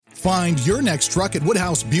Find your next truck at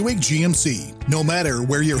Woodhouse Buick GMC. No matter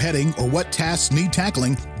where you're heading or what tasks need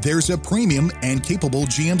tackling, there's a premium and capable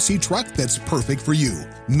GMC truck that's perfect for you.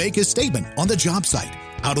 Make a statement on the job site,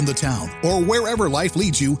 out on the town, or wherever life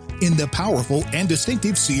leads you in the powerful and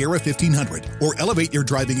distinctive Sierra 1500, or elevate your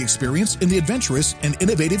driving experience in the adventurous and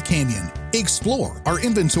innovative Canyon. Explore our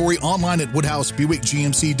inventory online at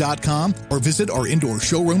WoodhouseBuickGMC.com or visit our indoor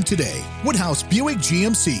showroom today. Woodhouse Buick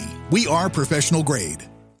GMC. We are professional grade.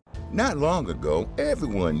 Not long ago,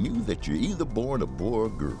 everyone knew that you're either born a boy or a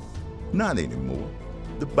girl. Not anymore.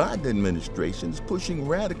 The Biden administration is pushing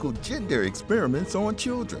radical gender experiments on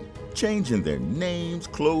children, changing their names,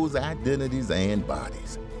 clothes, identities, and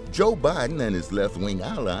bodies. Joe Biden and his left-wing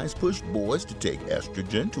allies pushed boys to take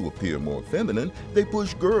estrogen to appear more feminine. They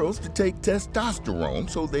pushed girls to take testosterone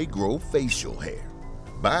so they grow facial hair.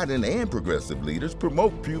 Biden and progressive leaders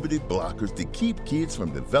promote puberty blockers to keep kids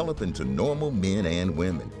from developing to normal men and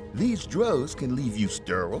women. These drugs can leave you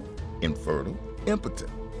sterile, infertile,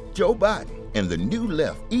 impotent. Joe Biden and the new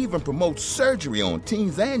left even promotes surgery on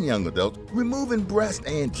teens and young adults, removing breast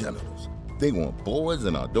and genitals. They want boys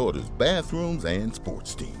in our daughters' bathrooms and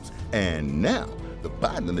sports teams. And now, the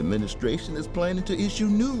Biden administration is planning to issue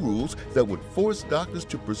new rules that would force doctors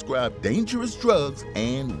to prescribe dangerous drugs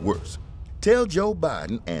and worse. Tell Joe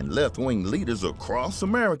Biden and left-wing leaders across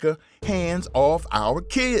America, hands off our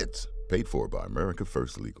kids. Paid for by America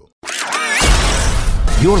First Legal.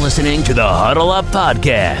 You're listening to the Huddle Up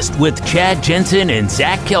Podcast with Chad Jensen and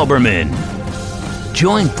Zach Kelberman.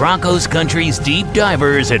 Join Broncos Country's deep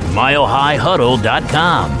divers at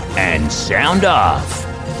milehighhuddle.com and sound off.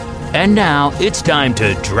 And now it's time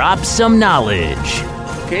to drop some knowledge.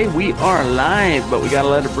 Okay, we are live, but we got to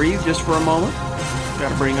let it breathe just for a moment. Got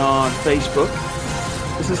to bring on Facebook.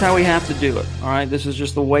 This is how we have to do it, all right? This is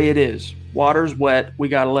just the way it is. Water's wet. We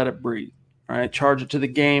got to let it breathe, all right? Charge it to the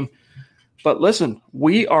game. But listen,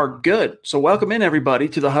 we are good. So welcome in, everybody,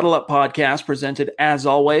 to the Huddle Up Podcast, presented, as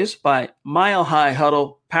always, by Mile High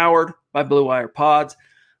Huddle, powered by Blue Wire Pods.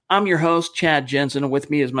 I'm your host, Chad Jensen, and with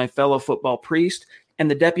me is my fellow football priest and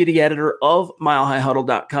the deputy editor of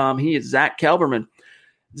milehighhuddle.com. He is Zach Kelberman.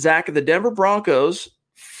 Zach, the Denver Broncos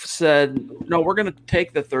said, no, we're going to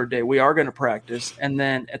take the third day. We are going to practice. And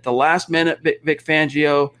then at the last minute, Vic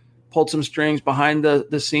Fangio pulled some strings behind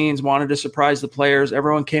the scenes, wanted to surprise the players.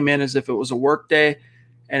 Everyone came in as if it was a work day,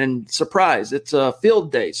 and surprise, it's a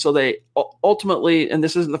field day. So they ultimately, and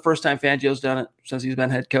this isn't the first time Fangio's done it since he's been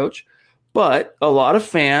head coach, but a lot of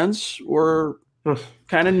fans were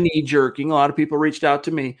kind of knee-jerking. A lot of people reached out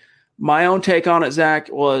to me. My own take on it, Zach,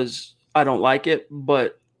 was I don't like it,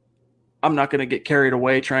 but I'm not going to get carried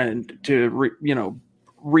away trying to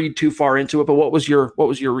read too far into it. But what was your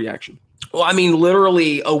reaction? Well, I mean,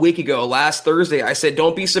 literally a week ago, last Thursday, I said,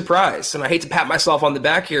 don't be surprised. And I hate to pat myself on the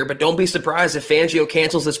back here, but don't be surprised if Fangio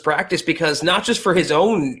cancels this practice, because not just for his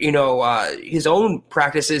own, his own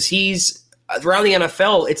practices, he's around the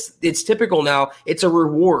NFL. It's typical now. It's a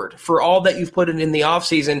reward for all that you've put in the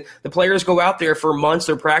offseason. The players go out there for months.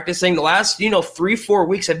 They're practicing. The last, 3-4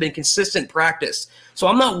 weeks have been consistent practice. So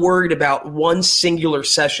I'm not worried about one singular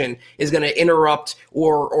session is going to interrupt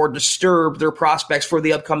or disturb their prospects for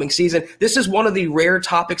the upcoming season. This is one of the rare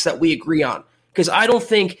topics that we agree on, because I don't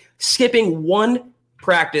think skipping one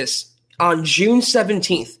practice on June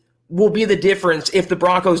 17th will be the difference if the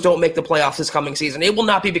Broncos don't make the playoffs this coming season. It will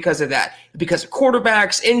not be because of that. Because of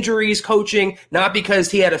quarterbacks, injuries, coaching, not because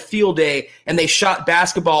he had a field day and they shot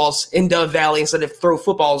basketballs in Dove Valley instead of throw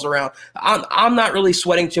footballs around. I'm not really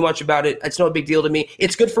sweating too much about it. It's no big deal to me.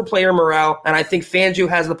 It's good for player morale, and I think Fangio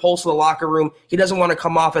has the pulse of the locker room. He doesn't want to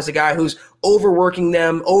come off as a guy who's overworking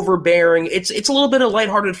them, overbearing. It's a little bit of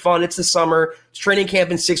lighthearted fun. It's the summer. It's training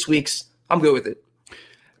camp in 6 weeks. I'm good with it.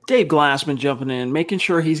 Dave Glassman jumping in, making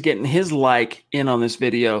sure he's getting his like in on this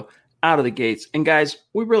video out of the gates. And guys,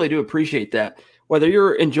 we really do appreciate that. Whether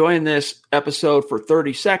you're enjoying this episode for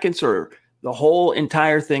 30 seconds or the whole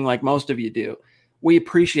entire thing like most of you do, we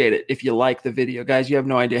appreciate it if you like the video. Guys, you have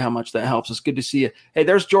no idea how much that helps. It's good to see you. Hey,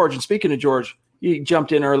 there's George. And speaking of George, he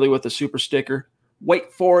jumped in early with a super sticker.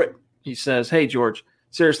 Wait for it. He says, hey, George,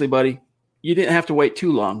 seriously, buddy, you didn't have to wait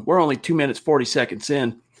too long. We're only 2 minutes, 40 seconds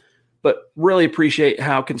in. But really appreciate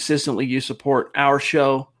how consistently you support our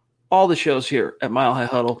show, all the shows here at Mile High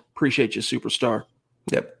Huddle. Appreciate you, superstar.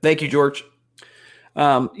 Yep. Thank you, George.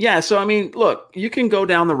 So, I mean, look, you can go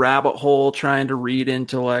down the rabbit hole trying to read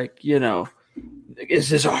into is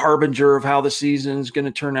this a harbinger of how the season's going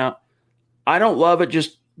to turn out? I don't love it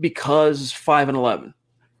just because 5-11.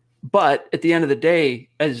 But at the end of the day,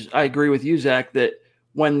 as I agree with you, Zach, that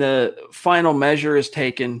when the final measure is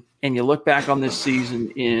taken and you look back on this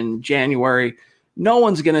season in January, no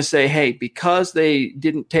one's going to say, hey, because they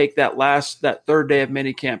didn't take that third day of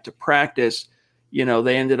minicamp to practice,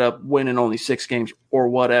 they ended up winning only 6 games or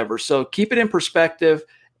whatever. So keep it in perspective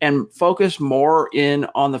and focus more in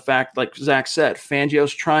on the fact, like Zach said,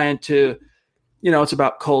 Fangio's trying to, it's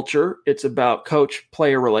about culture. It's about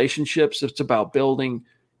coach-player relationships. It's about building,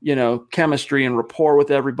 chemistry and rapport with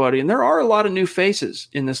everybody. And there are a lot of new faces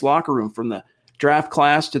in this locker room, from the draft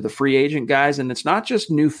class to the free agent guys. And it's not just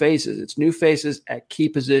new faces. It's new faces at key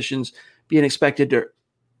positions being expected to,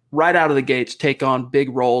 right out of the gates, take on big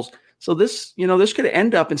roles. So this, this could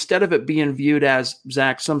end up, instead of it being viewed as,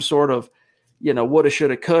 Zach, some sort of, woulda,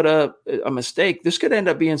 shoulda, coulda, a mistake, this could end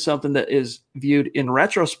up being something that is viewed in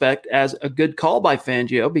retrospect as a good call by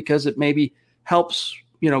Fangio, because it maybe helps,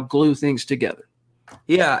 glue things together.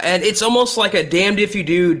 Yeah, and it's almost like a damned if you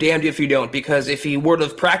do, damned if you don't, because if he were to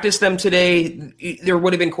have practiced them today, there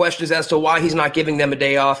would have been questions as to why he's not giving them a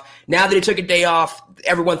day off. Now that he took a day off,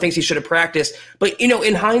 everyone thinks he should have practiced. But,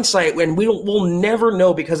 in hindsight, when we'll never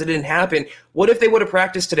know because it didn't happen, what if they would have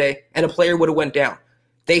practiced today and a player would have went down?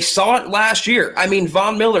 They saw it last year. I mean,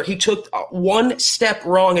 Von Miller, he took one step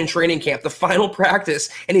wrong in training camp, the final practice,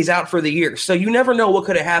 and he's out for the year. So you never know what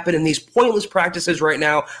could have happened in these pointless practices right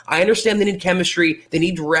now. I understand they need chemistry, they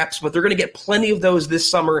need reps, but they're going to get plenty of those this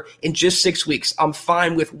summer in just 6 weeks. I'm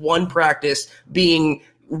fine with one practice being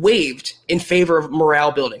waived in favor of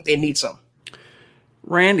morale building. They need some.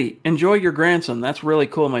 Randy, enjoy your grandson. That's really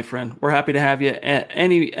cool, my friend. We're happy to have you.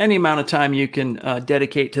 Any amount of time you can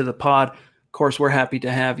dedicate to the pod, of course, we're happy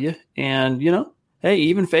to have you. And, hey,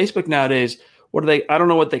 even Facebook nowadays, I don't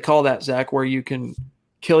know what they call that, Zach, where you can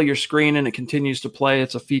kill your screen and it continues to play.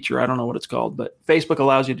 It's a feature. I don't know what it's called, but Facebook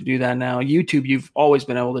allows you to do that now. YouTube, you've always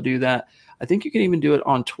been able to do that. I think you can even do it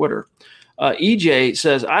on Twitter. EJ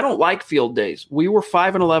says, I don't like field days. We were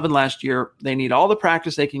 5-11 last year. They need all the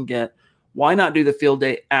practice they can get. Why not do the field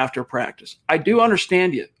day after practice? I do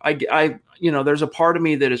understand you. I there's a part of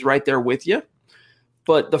me that is right there with you.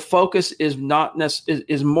 But the focus is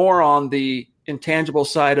is more on the intangible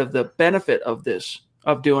side of the benefit of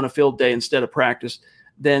doing a field day instead of practice,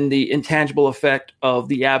 than the intangible effect of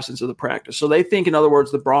the absence of the practice. So they think, in other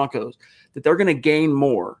words, the Broncos, that they're going to gain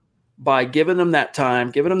more by giving them that time,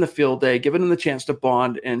 giving them the field day, giving them the chance to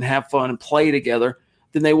bond and have fun and play together,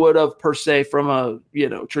 than they would have per se from a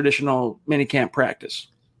traditional minicamp practice.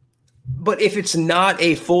 But if it's not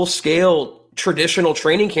a full-scale traditional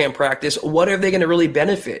training camp practice, what are they going to really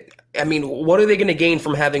benefit? I mean, what are they going to gain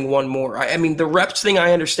from having one more? I mean, the reps thing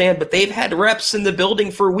I understand, but they've had reps in the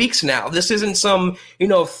building for weeks now. This isn't some,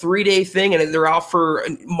 3-day thing and they're out for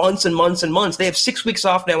months and months and months. They have 6 weeks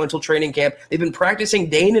off now until training camp. They've been practicing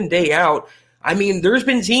day in and day out. I mean, there's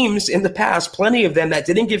been teams in the past, plenty of them, that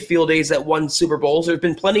didn't give field days that won Super Bowls. There's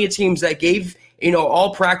been plenty of teams that gave,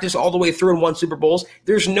 all practice all the way through and won Super Bowls.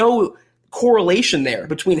 There's no correlation there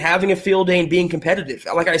between having a field day and being competitive.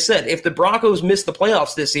 Like I said, if the Broncos miss the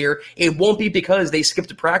playoffs this year, it won't be because they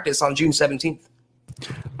skipped a practice on June 17th.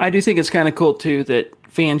 I do think it's kind of cool, too, that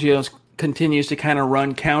Fangio continues to kind of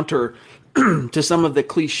run counter to some of the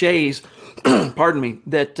cliches, pardon me,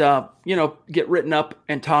 that, get written up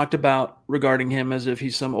and talked about regarding him as if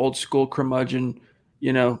he's some old school curmudgeon,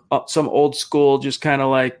 some old school, just kind of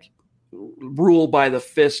like rule by the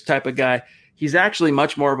fist type of guy. He's actually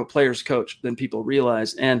much more of a player's coach than people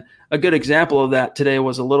realize. And a good example of that today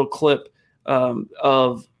was a little clip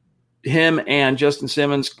of him and Justin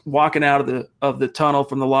Simmons walking out of the tunnel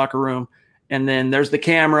from the locker room. And then there's the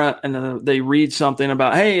camera, and then they read something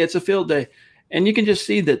about, hey, it's a field day. And you can just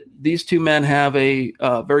see that these two men have a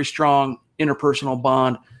very strong interpersonal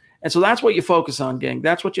bond. And so that's what you focus on, gang.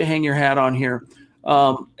 That's what you hang your hat on here.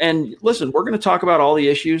 And listen, we're going to talk about all the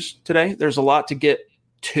issues today. There's a lot to get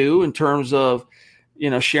to in terms of,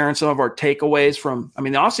 sharing some of our takeaways from,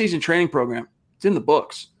 the off-season training program. It's in the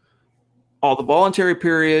books. All the voluntary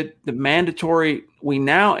period, the mandatory. We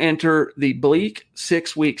now enter the bleak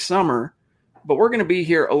 6-week summer, but we're going to be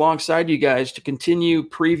here alongside you guys to continue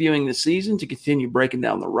previewing the season, to continue breaking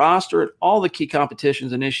down the roster and all the key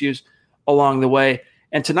competitions and issues along the way.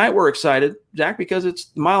 And tonight we're excited, Zach, because it's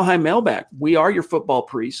the Mile High Mailbag. We are your football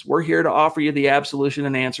priests. We're here to offer you the absolution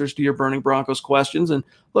and answers to your burning Broncos questions. And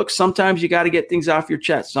look, sometimes you got to get things off your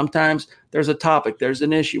chest. Sometimes there's a topic, there's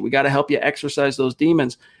an issue. We got to help you exercise those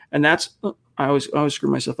demons. And that's, I always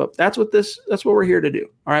screw myself up. That's what we're here to do.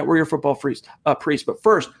 All right, we're your football priests. But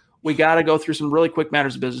first, we got to go through some really quick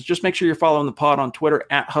matters of business. Just make sure you're following the pod on Twitter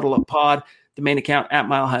at HuddleUpPod, the main account at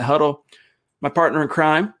Mile High Huddle. My partner in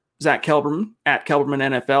crime, Zach Kelberman at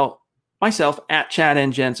Kelberman NFL, myself at Chad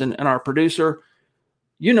N. Jensen, and our producer,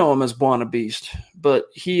 you know him as Buona Beast, but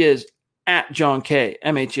he is at John K.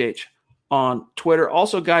 MHH on Twitter.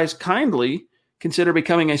 Also, guys, kindly consider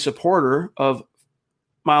becoming a supporter of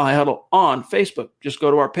Mile High Huddle on Facebook. Just go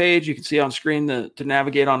to our page. You can see on screen to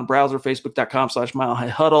navigate on the browser, facebook.com/Mile High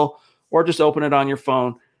Huddle, or just open it on your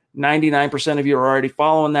phone. 99% of you are already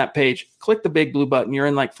following that page. Click the big blue button. You're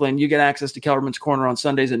in like Flynn. You get access to Kelberman's Corner on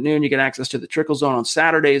Sundays at noon. You get access to the Trickle Zone on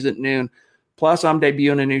Saturdays at noon. Plus, I'm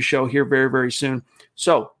debuting a new show here very, very soon.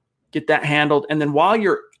 So get that handled. And then while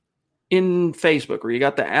you're in Facebook or you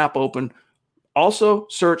got the app open, also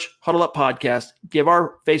search Huddle Up Podcast. Give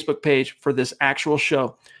our Facebook page for this actual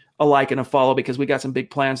show a like and a follow, because we got some big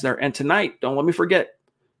plans there. And tonight, don't let me forget,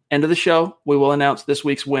 end of the show, we will announce this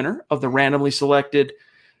week's winner of the randomly selected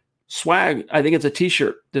swag. I think it's a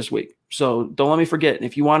t-shirt this week. So don't let me forget. And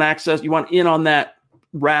if you want access, you want in on that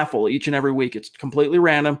raffle each and every week, it's completely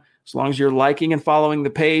random. As long as you're liking and following the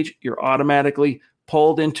page, you're automatically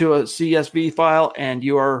pulled into a CSV file and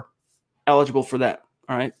you are eligible for that.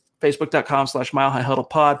 All right. Facebook.com/Mile High Huddle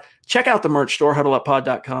Pod. Check out the merch store,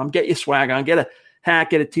 huddleuppod.com. Get your swag on. Get a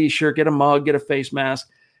hat, get a t-shirt, get a mug, get a face mask.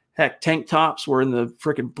 Heck, tank tops. We're in the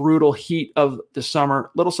freaking brutal heat of the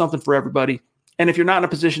summer. Little something for everybody. And if you're not in a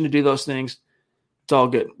position to do those things, it's all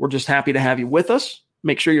good. We're just happy to have you with us.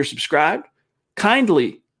 Make sure you're subscribed.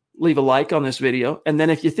 Kindly leave a like on this video. And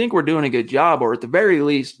then if you think we're doing a good job, or at the very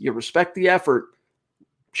least, you respect the effort,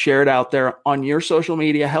 share it out there on your social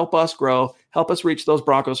media. Help us grow. Help us reach those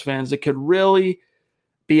Broncos fans that could really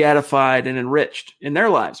be edified and enriched in their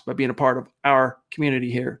lives by being a part of our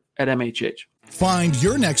community here at MHH. Find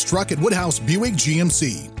your next truck at Woodhouse Buick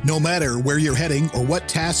GMC. No matter where you're heading or what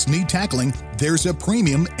tasks need tackling, there's a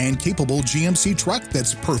premium and capable GMC truck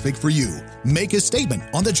that's perfect for you. Make a statement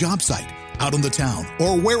on the job site, out on the town,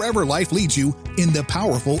 or wherever life leads you in the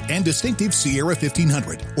powerful and distinctive Sierra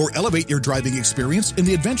 1500, or elevate your driving experience in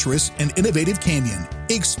the adventurous and innovative Canyon.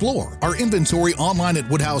 Explore our inventory online at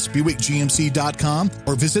WoodhouseBuickGMC.com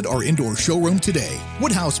or visit our indoor showroom today.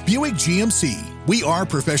 Woodhouse Buick GMC. We are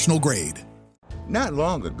professional grade. Not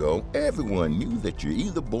long ago, everyone knew that you're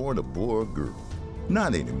either born a boy or girl.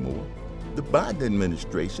 Not anymore. The Biden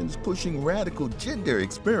administration is pushing radical gender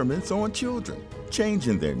experiments on children,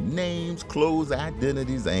 changing their names, clothes,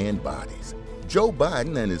 identities, and bodies. Joe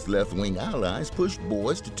Biden and his left-wing allies push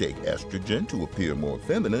boys to take estrogen to appear more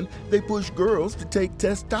feminine. They push girls to take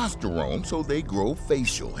testosterone so they grow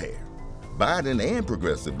facial hair. Biden and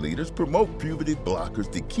progressive leaders promote puberty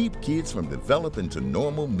blockers to keep kids from developing to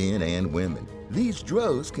normal men and women. These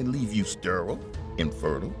drugs can leave you sterile,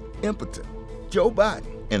 infertile, impotent. Joe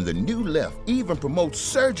Biden and the new left even promote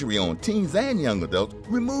surgery on teens and young adults,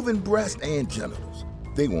 removing breasts and genitals.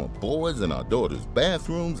 They want boys in our daughters'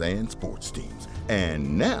 bathrooms and sports teams.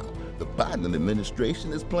 And now, the Biden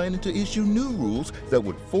administration is planning to issue new rules that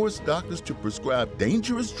would force doctors to prescribe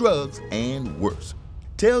dangerous drugs and worse.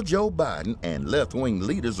 Tell Joe Biden and left-wing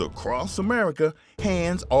leaders across America,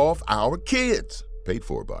 hands off our kids. Paid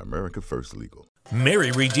for by America First Legal.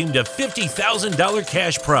 Mary redeemed a $50,000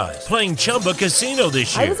 cash prize playing Chumba Casino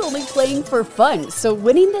this year. I was only playing for fun, so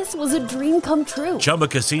winning this was a dream come true. Chumba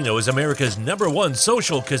Casino is America's #1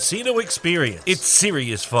 social casino experience. It's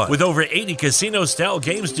serious fun. With over 80 casino-style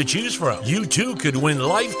games to choose from, you too could win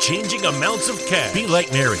life-changing amounts of cash. Be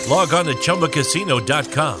like Mary. Log on to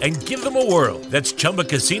ChumbaCasino.com and give them a whirl. That's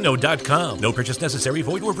ChumbaCasino.com. No purchase necessary.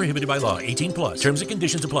 Void or prohibited by law. 18+. Terms and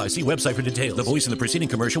conditions apply. See website for details. The voice in the preceding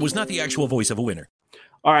commercial was not the actual voice of a winner.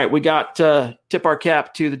 All right, we got tip our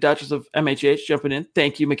cap to the Duchess of MHH jumping in.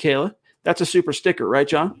 Thank you, Michaela. That's a super sticker, right,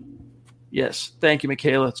 John? Yes. Thank you,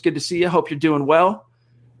 Michaela. It's good to see you. Hope you're doing well.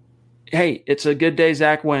 Hey, it's a good day,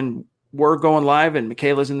 Zach, when we're going live and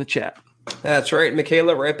Michaela's in the chat. That's right,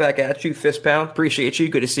 Michaela. Right back at you. Fist pound. Appreciate you.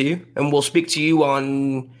 Good to see you. And we'll speak to you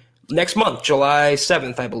on next month, July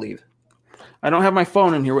 7th, I believe. I don't have my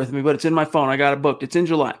phone in here with me, but it's in my phone. I got it booked. It's in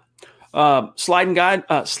July. Slide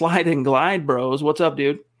and glide bros. What's up,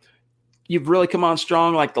 dude? You've really come on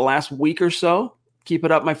strong like the last week or so. Keep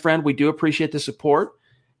it up, my friend. We do appreciate the support.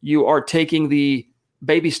 You are taking the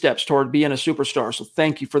baby steps toward being a superstar. So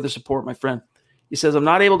thank you for the support, my friend. He says, I'm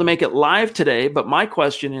not able to make it live today, but my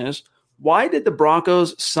question is, why did the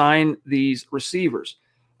Broncos sign these receivers?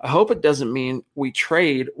 I hope it doesn't mean we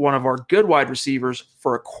trade one of our good wide receivers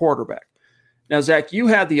for a quarterback. Now, Zach, you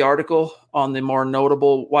had the article on the more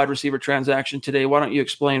notable wide receiver transaction today. Why don't you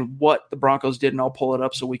explain what the Broncos did, and I'll pull it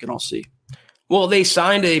up so we can all see. Well, they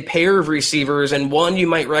signed a pair of receivers, and one you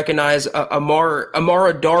might recognize, Amara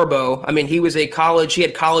Darboh. I mean, he had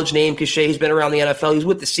college name cachet. He's been around the NFL. He's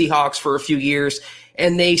with the Seahawks for a few years.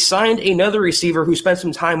 And they signed another receiver who spent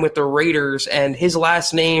some time with the Raiders, and his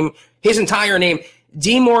entire name,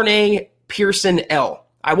 Demorne Pearson L.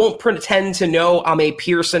 I won't pretend to know I'm a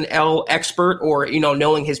Pearson L expert or,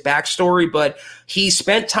 knowing his backstory, but he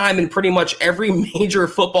spent time in pretty much every major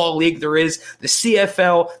football league there is, the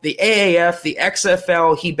CFL, the AAF, the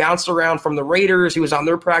XFL. He bounced around from the Raiders. He was on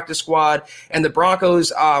their practice squad, and the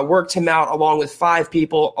Broncos worked him out along with 5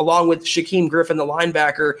 people, along with Shaquem Griffin, the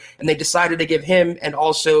linebacker, and they decided to give him and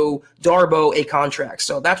also Darboh a contract.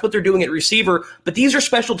 So that's what they're doing at receiver, but these are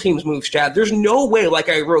special teams moves, Chad. There's no way, like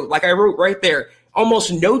I wrote right there,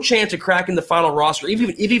 almost no chance of cracking the final roster, if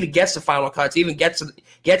even gets the final cuts, even gets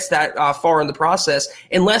that far in the process,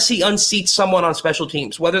 unless he unseats someone on special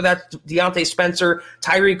teams, whether that's Deontay Spencer,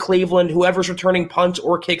 Tyree Cleveland, whoever's returning punts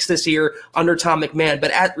or kicks this year under Tom McMahon.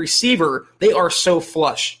 But at receiver, they are so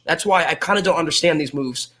flush. That's why I kind of don't understand these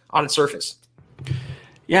moves on its surface.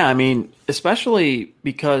 Yeah, I mean, especially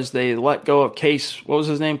because they let go of Case, what was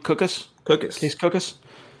his name? Cookus? Case Cookus.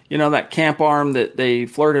 That camp arm that they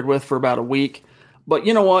flirted with for about a week. But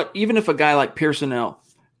you know what? Even if a guy like Pearson L,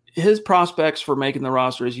 his prospects for making the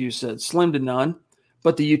roster, as you said, slim to none.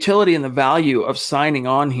 But the utility and the value of signing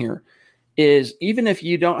on here is, even if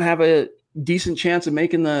you don't have a decent chance of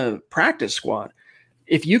making the practice squad,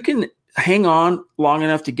 if you can hang on long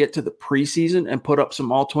enough to get to the preseason and put up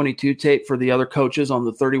some all-22 tape for the other coaches on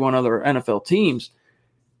the 31 other NFL teams,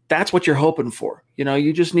 that's what you're hoping for.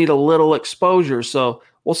 You just need a little exposure. So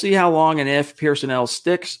we'll see how long and if Pearson L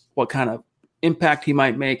sticks, what kind of impact he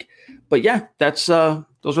might make. But yeah, that's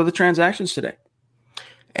those are the transactions today.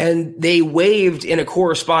 And they waived, in a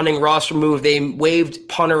corresponding roster move, they waived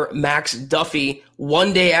punter Max Duffy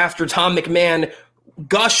one day after Tom McMahon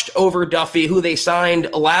gushed over Duffy, who they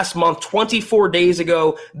signed last month, 24 days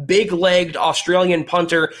ago, big-legged Australian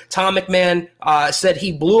punter. Tom McMahon said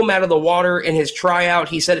he blew him out of the water in his tryout.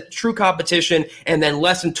 He said it's true competition, and then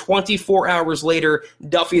less than 24 hours later,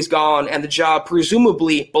 Duffy's gone, and the job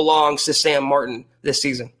presumably belongs to Sam Martin this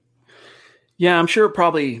season. Yeah, I'm sure it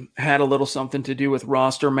probably had a little something to do with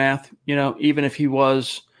roster math. Even if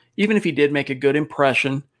he did make a good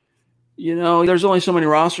impression, there's only so many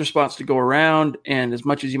roster spots to go around, and as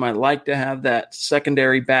much as you might like to have that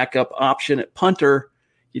secondary backup option at punter,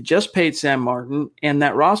 you just paid Sam Martin, and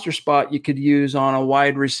that roster spot you could use on a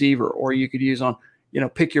wide receiver, or you could use on,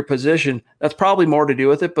 pick your position. That's probably more to do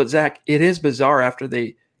with it, but Zach, it is bizarre after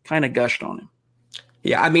they kind of gushed on him.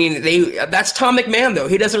 Yeah, I mean, that's Tom McMahon, though.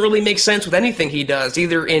 He doesn't really make sense with anything he does,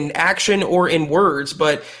 either in action or in words,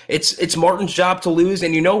 but it's Martin's job to lose.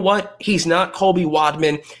 And you know what? He's not Colby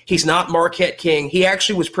Wadman. He's not Marquette King. He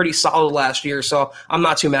actually was pretty solid last year, so I'm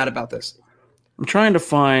not too mad about this. I'm trying to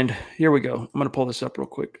find – here we go. I'm going to pull this up real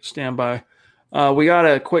quick. Stand by. We got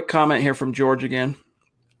a quick comment here from George again.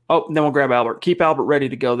 Oh, then we'll grab Albert. Keep Albert ready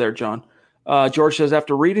to go there, John. George says,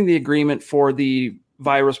 after reading the agreement for the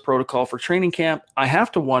virus protocol for training camp, I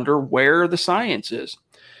have to wonder where the science is.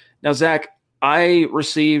 Now, Zach, I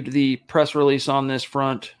received the press release on this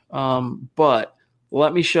front, but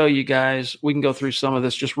let me show you guys. We can go through some of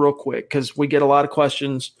this just real quick because we get a lot of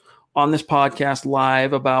questions on this podcast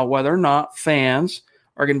live about whether or not fans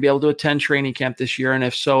are going to be able to attend training camp this year, and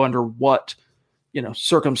if so, under what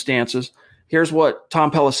circumstances. Here's what Tom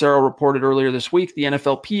Pelissero reported earlier this week. The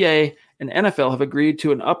NFLPA and NFL have agreed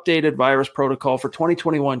to an updated virus protocol for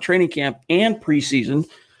 2021 training camp and preseason.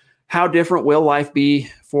 How different will life be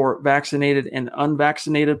for vaccinated and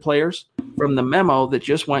unvaccinated players? From the memo that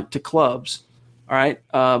just went to clubs. All right.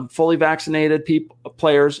 Fully vaccinated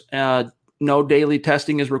players, no daily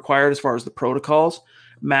testing is required as far as the protocols.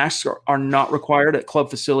 Masks are not required at club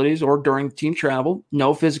facilities or during team travel.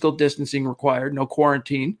 No physical distancing required. No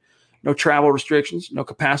quarantine. No travel restrictions, no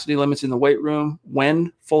capacity limits in the weight room.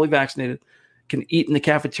 When fully vaccinated, can eat in the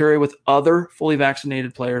cafeteria with other fully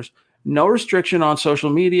vaccinated players. No restriction on social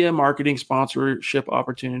media, marketing, sponsorship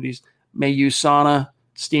opportunities. May use sauna,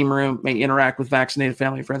 steam room, may interact with vaccinated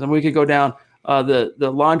family and friends. And we could go down the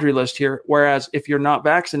laundry list here. Whereas if you're not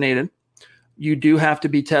vaccinated, you do have to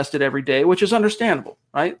be tested every day, which is understandable,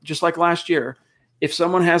 right? Just like last year. If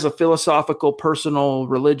someone has a philosophical, personal,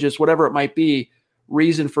 religious, whatever it might be,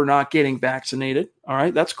 reason for not getting vaccinated, all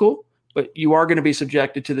right, that's cool. But you are going to be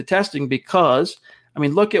subjected to the testing because,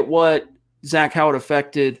 look at what Zach, how it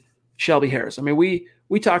affected Shelby Harris.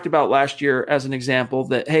 We talked about last year as an example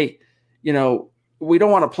that, hey, we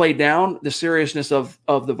don't want to play down the seriousness of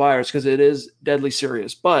the virus because it is deadly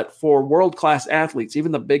serious. But for world-class athletes,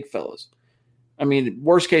 even the big fellas,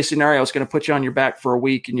 worst case scenario is going to put you on your back for a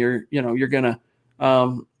week and you're going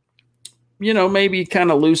to, maybe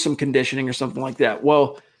kind of lose some conditioning or something like that.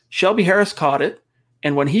 Well, Shelby Harris caught it.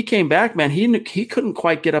 And when he came back, man, he couldn't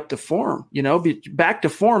quite get up to form, back to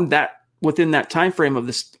form that within that time frame of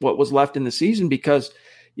this, what was left in the season, because,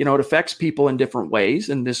 it affects people in different ways.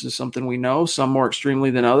 And this is something we know, some more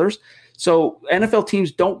extremely than others. So NFL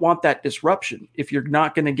teams don't want that disruption. If you're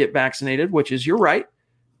not going to get vaccinated, which is, you're right,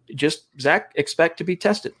 just, Zach, expect to be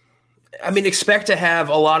tested. I mean, expect to have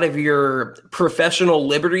a lot of your professional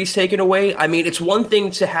liberties taken away. I mean, it's one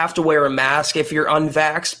thing to have to wear a mask if you're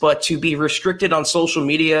unvaxxed, but to be restricted on social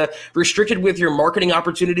media, restricted with your marketing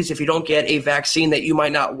opportunities if you don't get a vaccine that you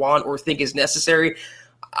might not want or think is necessary.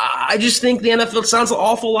 I just think the NFL sounds an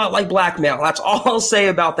awful lot like blackmail. That's all I'll say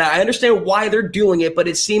about that. I understand why they're doing it, but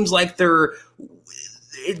it seems like the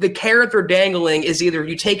carrot they're dangling is either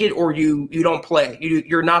you take it or you don't play.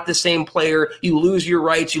 You're not the same player. You lose your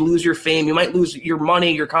rights. You lose your fame. You might lose your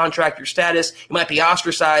money, your contract, your status. You might be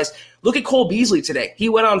ostracized. Look at Cole Beasley today. He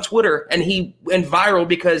went on Twitter and he went viral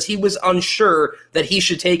because he was unsure that he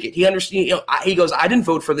should take it. He understood. He goes, I didn't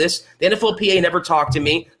vote for this. The NFLPA never talked to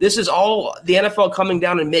me. This is all the NFL coming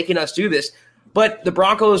down and making us do this. But the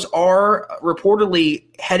Broncos are reportedly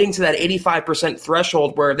heading to that 85%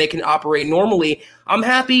 threshold where they can operate normally. I'm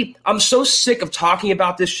happy. I'm so sick of talking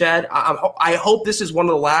about this, Chad. I hope this is one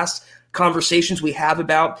of the last conversations we have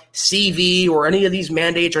about CV or any of these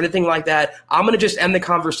mandates or anything like that. I'm going to just end the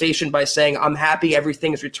conversation by saying I'm happy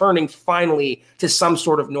everything is returning finally to some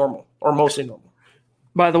sort of normal, or mostly normal.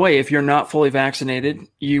 By the way, if you're not fully vaccinated,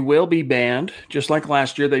 you will be banned. Just like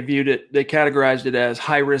last year, they categorized it as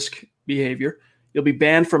high-risk behavior. You'll be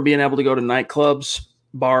banned from being able to go to nightclubs,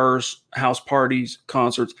 bars, house parties,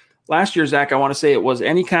 concerts. Last year, Zach, I want to say it was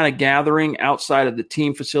any kind of gathering outside of the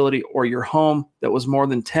team facility or your home that was more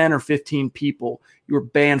than 10 or 15 people, you were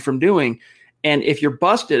banned from doing. And if you're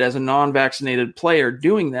busted as a non-vaccinated player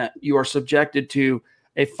doing that, you are subjected to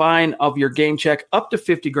a fine of your game check up to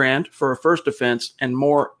 $50,000 for a first offense and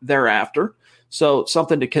more thereafter. So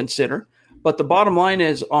something to consider. But the bottom line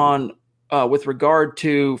is with regard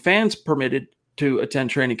to fans permitted to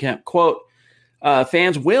attend training camp, quote,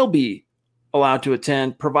 fans will be allowed to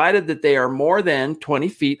attend provided that they are more than 20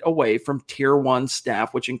 feet away from Tier 1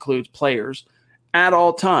 staff, which includes players, at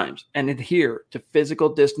all times and adhere to physical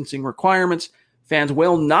distancing requirements. Fans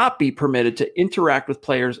will not be permitted to interact with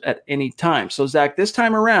players at any time. So, Zach, this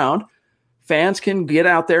time around, fans can get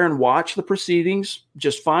out there and watch the proceedings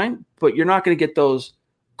just fine, but you're not going to get those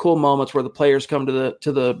cool moments where the players come to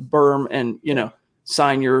the berm and,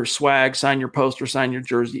 sign your swag, sign your poster, sign your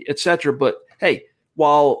jersey, etc. But hey,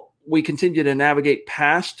 while we continue to navigate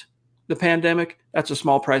past the pandemic, that's a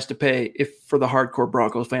small price to pay for the hardcore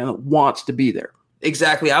Broncos fan that wants to be there.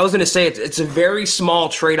 Exactly. I was going to say it's a very small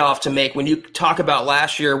trade-off to make when you talk about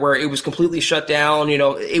last year where it was completely shut down.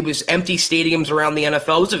 It was empty stadiums around the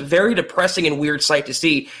NFL. It was a very depressing and weird sight to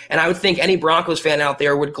see. And I would think any Broncos fan out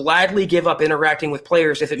there would gladly give up interacting with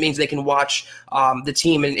players if it means they can watch the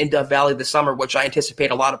team in Dove Valley this summer, which I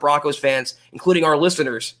anticipate a lot of Broncos fans, including our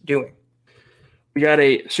listeners, doing. We got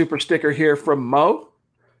a super sticker here from Mo.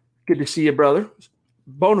 Good to see you, brother.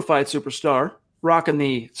 Bonafide superstar, rocking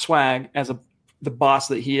the swag as the boss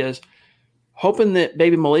that he is. Hoping that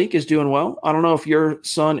baby Malik is doing well. I don't know if your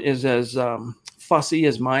son is as fussy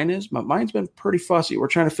as mine is, but mine's been pretty fussy. We're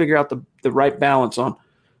trying to figure out the right balance on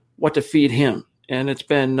what to feed him. And it's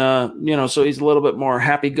been, so he's a little bit more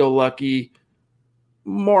happy-go-lucky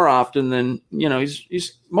more often than,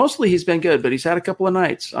 he's been good, but he's had a couple of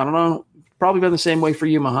nights. I don't know. Probably been the same way for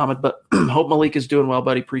you, Muhammad, but hope Malik is doing well,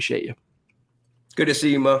 buddy. Appreciate you. Good to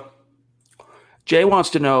see you, Mo. Jay wants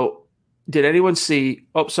to know, did anyone see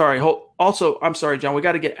 – also, I'm sorry, John. We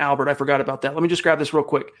got to get Albert. I forgot about that. Let me just grab this real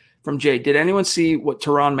quick from Jay. Did anyone see what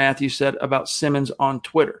Tyrann Mathieu said about Simmons on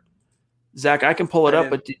Twitter? Zach, I can pull it up,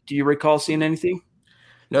 but do you recall seeing anything?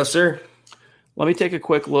 No, sir. Let me take a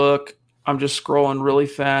quick look. I'm just scrolling really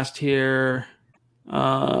fast here.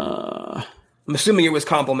 I'm assuming it was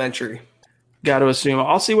complimentary. Got to assume.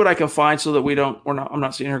 I'll see what I can find so that I'm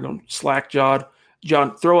not sitting here going slack-jawed.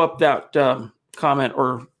 John, throw up that comment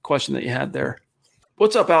or question that you had there.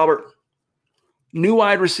 What's up, Albert? New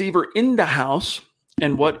wide receiver in the house.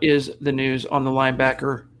 And what is the news on the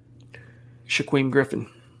linebacker, Shaquem Griffin?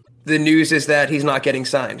 The news is that he's not getting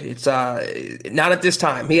signed. It's not at this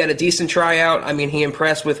time. He had a decent tryout. I mean, he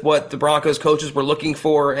impressed with what the Broncos coaches were looking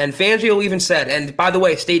for. And Fangio even said, and by the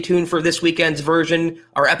way, stay tuned for this weekend's version,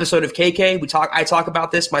 our episode of KK. I talk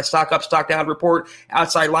about this, my stock up, stock down report,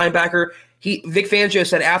 outside linebacker. Vic Fangio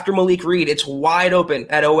said after Malik Reed, it's wide open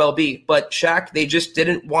at OLB. But Shaq, they just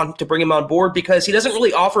didn't want to bring him on board because he doesn't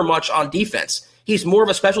really offer much on defense. He's more of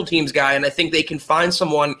a special teams guy, and I think they can find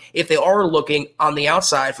someone, if they are looking on the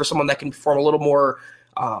outside, for someone that can perform a little more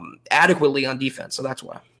adequately on defense. So that's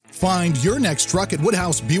why. Find your next truck at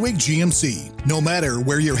Woodhouse Buick GMC. No matter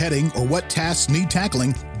where you're heading or what tasks need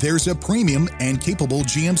tackling, there's a premium and capable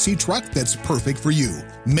GMC truck that's perfect for you.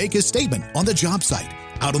 Make a statement on the job site,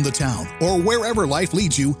 out on the town, or wherever life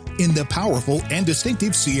leads you in the powerful and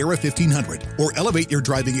distinctive Sierra 1500, or elevate your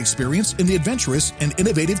driving experience in the adventurous and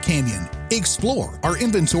innovative Canyon. Explore our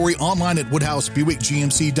inventory online at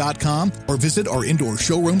WoodhouseBuickGMC.com or visit our indoor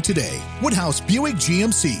showroom today. Woodhouse Buick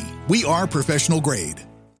GMC. We are professional grade.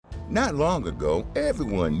 Not long ago,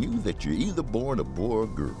 everyone knew that you're either born a boy or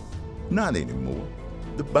girl. Not anymore.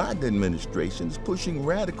 The Biden administration is pushing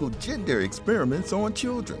radical gender experiments on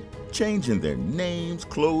children, changing their names,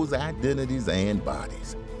 clothes, identities, and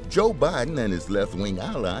bodies. Joe Biden and his left-wing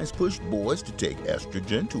allies push boys to take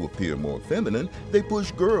estrogen to appear more feminine. They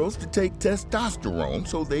push girls to take testosterone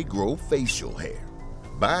so they grow facial hair.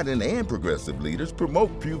 Biden and progressive leaders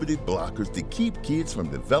promote puberty blockers to keep kids from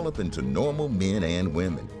developing to normal men and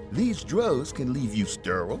women. These drugs can leave you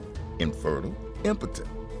sterile, infertile, impotent.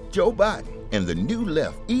 Joe Biden and the new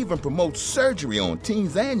left even promote surgery on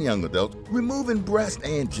teens and young adults, removing breasts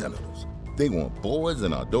and genitals. They want boys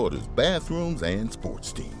in our daughters' bathrooms and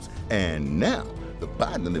sports teams. And now, the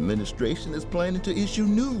Biden administration is planning to issue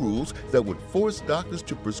new rules that would force doctors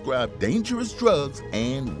to prescribe dangerous drugs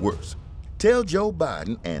and worse. Tell Joe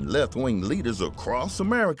Biden and left-wing leaders across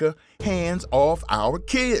America, hands off our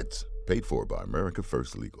kids. Paid for by America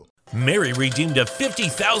First Legal. Mary redeemed a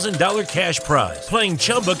 $50,000 cash prize playing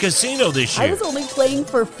Chumba Casino this year. I was only playing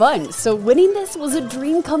for fun, so winning this was a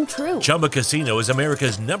dream come true. Chumba Casino is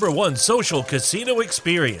America's #1 social casino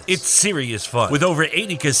experience. It's serious fun. With over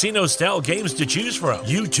 80 casino-style games to choose from,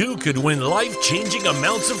 you too could win life-changing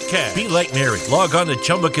amounts of cash. Be like Mary. Log on to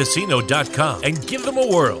ChumbaCasino.com and give them a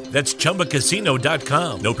whirl. That's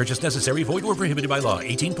ChumbaCasino.com. No purchase necessary. Void where prohibited by law.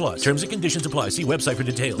 18 plus. Terms and conditions apply. See website for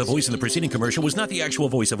details. The voice in the preceding commercial was not the actual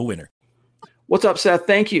voice of a winner. What's up, Seth?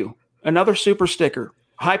 Thank you. Another super sticker.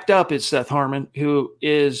 Hyped up is Seth Harmon, who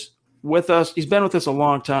is with us. He's been with us a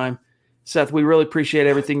long time. Seth, we really appreciate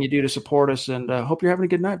everything you do to support us, and hope you're having a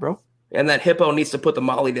good night, bro. And that hippo needs to put the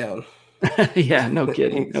molly down. Yeah, no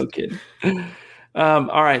kidding. No kidding.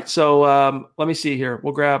 All right, so let me see here.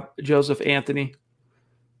 We'll grab Joseph Anthony.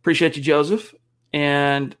 Appreciate you, Joseph.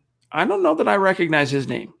 And I don't know that I recognize his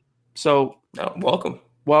name. So welcome.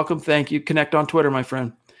 Welcome. Thank you. Connect on Twitter, my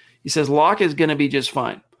friend. He says, Locke is going to be just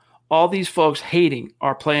fine. All these folks hating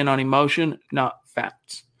are playing on emotion, not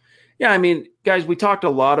facts. Yeah, I mean, guys, we talked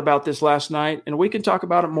a lot about this last night, and we can talk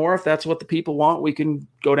about it more if that's what the people want. We can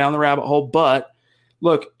go down the rabbit hole. But,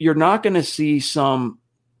 look, you're not going to see some,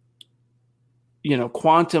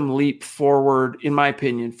 quantum leap forward, in my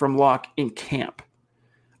opinion, from Locke in camp.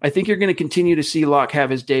 I think you're going to continue to see Locke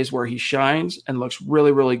have his days where he shines and looks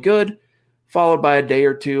really, really good, followed by a day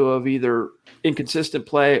or two of either inconsistent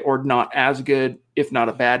play or not as good, if not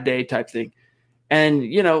a bad day type thing. And,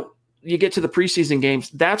 you get to the preseason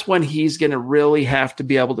games, that's when he's going to really have to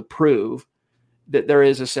be able to prove that there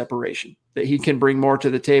is a separation, that he can bring more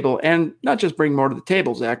to the table, and not just bring more to the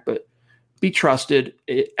table, Zach, but be trusted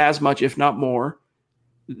as much, if not more,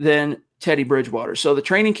 than Teddy Bridgewater. So the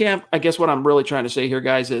training camp, I guess what I'm really trying to say here,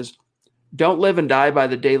 guys, is don't live and die by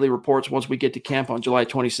the daily reports once we get to camp on July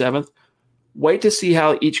 27th. Wait to see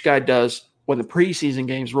how each guy does when the preseason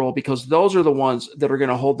games roll, because those are the ones that are going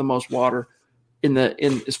to hold the most water in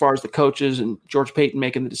as far as the coaches and George Payton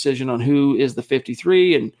making the decision on who is the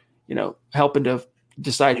 53 and, helping to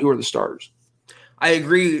decide who are the starters. I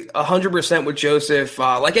agree 100% with Joseph.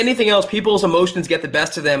 Like anything else, people's emotions get the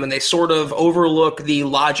best of them, and they sort of overlook the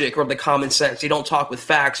logic or the common sense. You don't talk with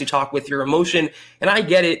facts, you talk with your emotion, and I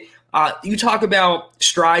get it. You talk about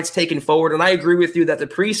strides taken forward, and I agree with you that the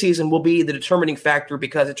preseason will be the determining factor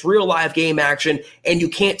because it's real live game action, and you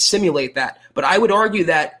can't simulate that. But I would argue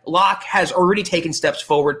that Locke has already taken steps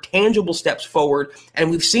forward, tangible steps forward, and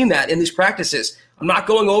we've seen that in these practices. I'm not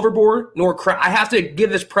going overboard, I have to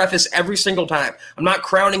give this preface every single time. I'm not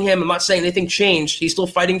crowning him. I'm not saying anything changed. He's still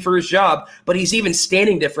fighting for his job, but he's even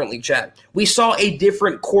standing differently, Chad. We saw a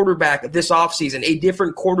different quarterback this offseason, a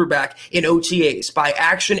different quarterback in OTAs by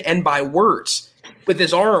action and by words. With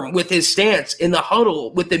his arm, with his stance, in the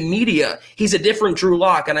huddle, with the media. He's a different Drew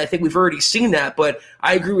Lock, and I think we've already seen that, but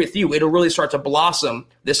I agree with you. It'll really start to blossom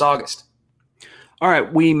this August. All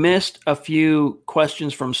right, we missed a few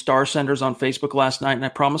questions from Star Senders on Facebook last night, and I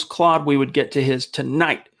promised Claude we would get to his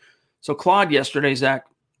tonight. So Claude yesterday, Zach,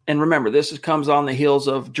 and remember, this comes on the heels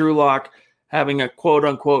of Drew Lock having a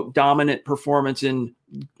quote-unquote dominant performance in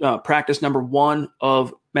practice number 1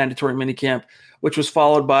 of mandatory minicamp, which was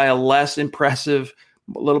followed by a less impressive,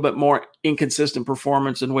 a little bit more inconsistent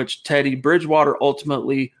performance in which Teddy Bridgewater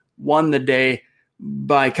ultimately won the day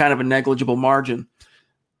by kind of a negligible margin.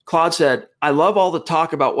 Claude said, I love all the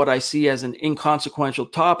talk about what I see as an inconsequential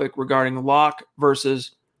topic regarding Locke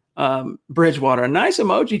versus Bridgewater. A nice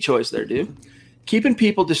emoji choice there, dude. Keeping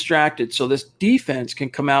people distracted so this defense can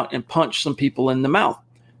come out and punch some people in the mouth.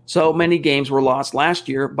 So many games were lost last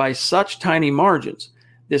year by such tiny margins.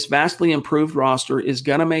 This vastly improved roster is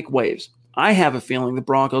going to make waves. I have a feeling the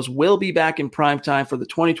Broncos will be back in prime time for the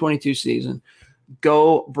 2022 season.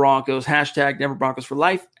 Go Broncos. Hashtag Denver Broncos for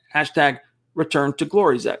life. Hashtag return to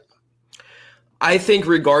glory, Zach. I think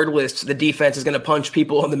regardless, the defense is going to punch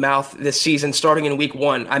people in the mouth this season starting in week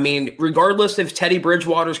 1. I mean, regardless if Teddy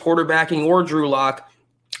Bridgewater's quarterbacking or Drew Lock,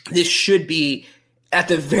 this should be at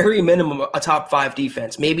the very minimum a top 5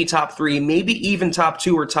 defense, maybe top 3, maybe even top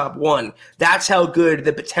 2 or top 1. That's how good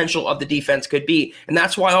the potential of the defense could be. And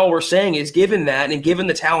that's why all we're saying is given that and given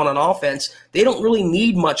the talent on offense, they don't really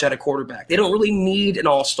need much at a quarterback. They don't really need an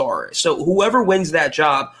all-star. So whoever wins that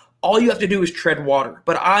job, all you have to do is tread water.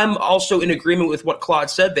 But I'm also in agreement with what Claude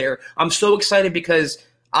said there. I'm so excited because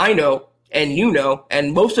I know, and you know,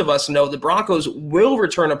 and most of us know the Broncos will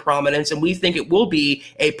return to prominence, and we think it will be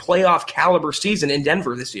a playoff caliber season in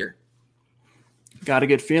Denver this year. Got a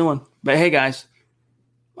good feeling. But hey, guys,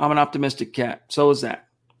 I'm an optimistic cat. So is that,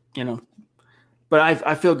 you know. But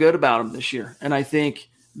I feel good about them this year. And I think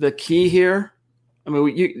the key here, I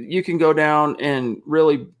mean, you can go down and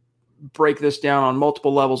really break this down on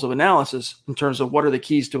multiple levels of analysis in terms of what are the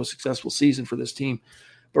keys to a successful season for this team.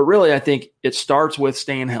 But really, I think it starts with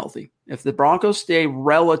staying healthy. If the Broncos stay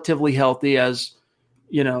relatively healthy as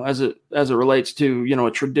it relates to, you know,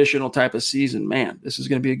 a traditional type of season, man, this is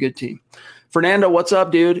going to be a good team. Fernando, what's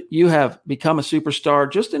up, dude? You have become a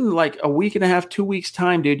superstar just in like a week and a half, 2 weeks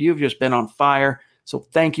time, dude. You've just been on fire. So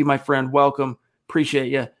thank you, my friend. Welcome.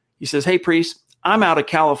 Appreciate you. He says, hey, Priest, I'm out of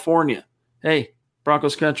California. Hey,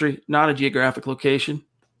 Broncos country, not a geographic location.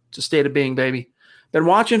 It's a state of being, baby. Been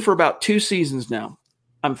watching for about 2 seasons now.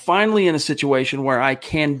 I'm finally in a situation where I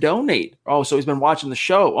can donate. Oh, so he's been watching the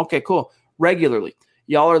show. Okay, cool. Regularly.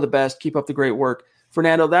 Y'all are the best. Keep up the great work.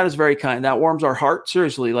 Fernando, that is very kind. That warms our heart.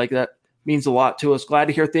 Seriously, like that means a lot to us. Glad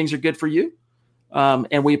to hear things are good for you.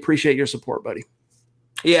 And we appreciate your support, buddy.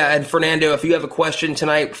 Yeah, and Fernando, if you have a question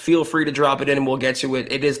tonight, feel free to drop it in and we'll get to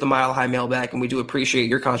it. It is the Mile High Mailbag, and we do appreciate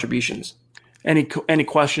your contributions. Any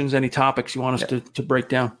questions, any topics you want us to break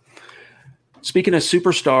down? Speaking of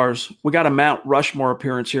superstars, we got a Mount Rushmore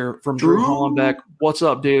appearance here from Drew Hollenbeck. What's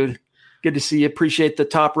up, dude? Good to see you. Appreciate the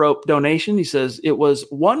top rope donation. He says it was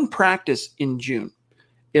 1 practice in June.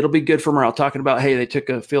 It'll be good for morale. Talking about, hey, they took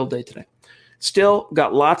a field day today. Still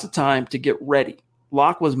got lots of time to get ready.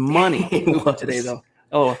 Locke was money today, though.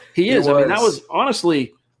 Oh, he is. I mean, that was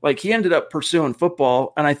honestly, like, he ended up pursuing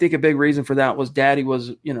football, and I think a big reason for that was Daddy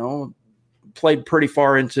was, you know, played pretty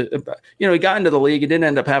far into, you know, he got into the league. He didn't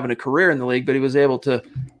end up having a career in the league, but he was able to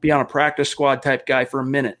be on a practice squad type guy for a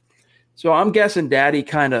minute. So I'm guessing Daddy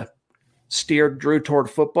kind of steered Drew toward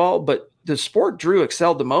football, but the sport Drew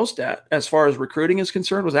excelled the most at as far as recruiting is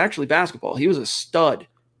concerned was actually basketball. He was a stud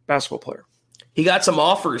basketball player. He got some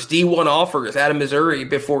offers, D1 offers out of Missouri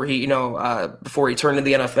before he turned to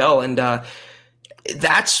the NFL. And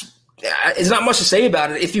it's not much to say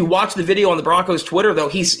about it. If you watch the video on the Broncos Twitter, though,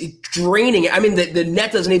 he's draining it. I mean, the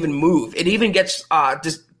net doesn't even move. It even gets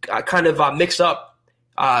mixed up,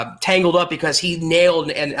 tangled up because he nailed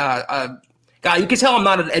and God, you can tell I'm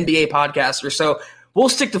not an NBA podcaster, so we'll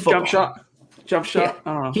stick to football. Jump shot. Yeah.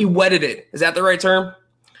 I don't know. He wetted it. Is that the right term?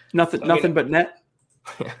 Nothing but net.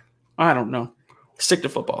 I don't know. Stick to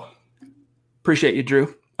football. Appreciate you,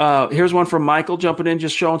 Drew. Here's one from Michael jumping in,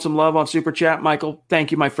 just showing some love on Super Chat. Michael,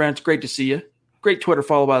 thank you, my friend. It's great to see you. Great Twitter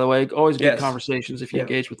follow, by the way. Always good conversations if you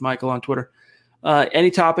engage with Michael on Twitter.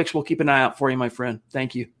 Any topics, we'll keep an eye out for you, my friend.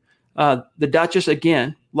 Thank you. The Duchess,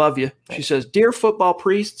 again, love you. She says, Dear football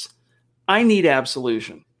priests, I need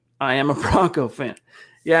absolution. I am a Bronco fan.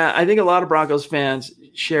 Yeah, I think a lot of Broncos fans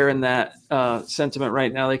share in that sentiment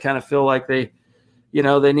right now. They kind of feel like they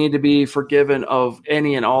need to be forgiven of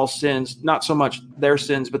any and all sins, not so much their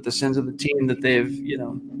sins, but the sins of the team that they've,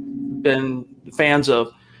 been fans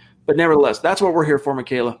of. But nevertheless, that's what we're here for,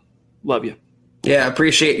 Michaela. Love you. Yeah,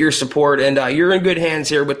 appreciate your support. And you're in good hands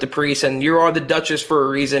here with the priest, and you are the Duchess for a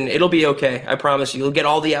reason. It'll be okay. I promise you. You'll get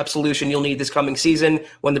all the absolution you'll need this coming season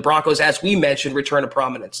when the Broncos, as we mentioned, return to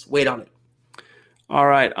prominence. Wait on it. All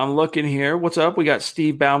right, I'm looking here. What's up? We got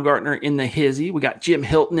Steve Baumgartner in the hizzy. We got Jim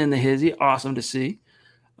Hilton in the hizzy. Awesome to see.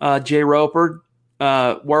 Jay Roper.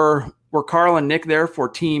 Were Carl and Nick there for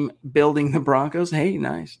team building the Broncos? Hey,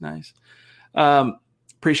 nice.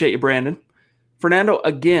 Appreciate you, Brandon. Fernando,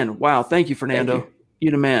 again. Wow, thank you, Fernando.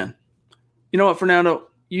 You the man. You know what, Fernando?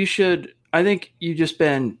 You should I think you've just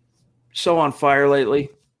been so on fire lately.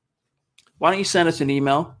 Why don't you send us an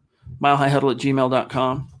email,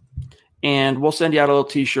 milehighhuddle@gmail.com, and we'll send you out a little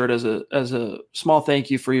T-shirt as a small thank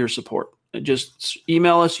you for your support. Just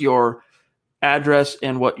email us your address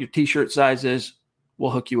and what your T-shirt size is.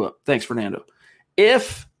 We'll hook you up. Thanks, Fernando.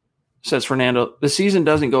 If, says Fernando, the season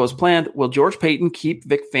doesn't go as planned, will George Paton keep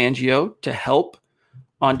Vic Fangio to help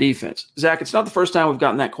on defense? Zach, it's not the first time we've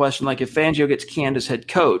gotten that question. Like, if Fangio gets canned as head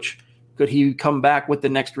coach, could he come back with the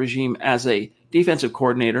next regime as a defensive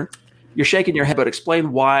coordinator? You're shaking your head, but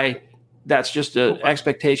explain why that's just an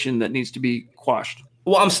expectation that needs to be quashed.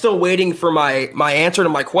 Well, I'm still waiting for my answer to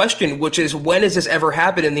my question, which is, when has this ever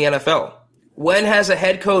happened in the NFL? When has a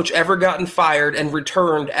head coach ever gotten fired and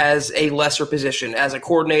returned as a lesser position, as a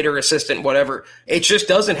coordinator, assistant, whatever? It just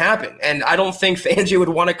doesn't happen. And I don't think Fangio would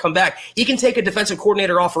want to come back. He can take a defensive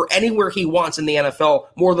coordinator offer anywhere he wants in the NFL,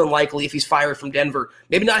 more than likely, if he's fired from Denver.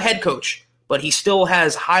 Maybe not head coach, but he still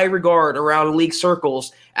has high regard around league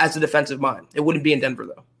circles as a defensive mind. It wouldn't be in Denver,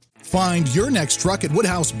 though. Find your next truck at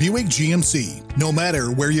Woodhouse Buick GMC. No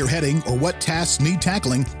matter where you're heading or what tasks need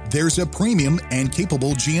tackling, there's a premium and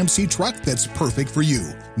capable GMC truck that's perfect for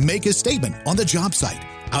you. Make a statement on the job site,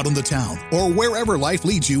 out on the town, or wherever life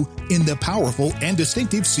leads you in the powerful and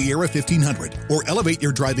distinctive Sierra 1500, or elevate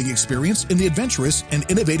your driving experience in the adventurous and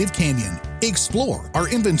innovative Canyon. Explore our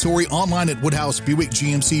inventory online at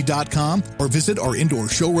WoodhouseBuickGMC.com or visit our indoor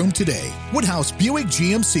showroom today. Woodhouse Buick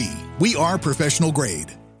GMC. We are professional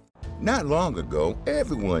grade. Not long ago,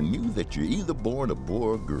 everyone knew that you're either born a boy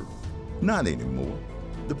or girl. Not anymore.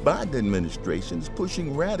 The Biden administration is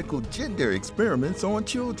pushing radical gender experiments on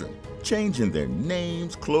children, changing their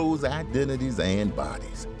names, clothes, identities, and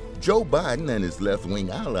bodies. Joe Biden and his left-wing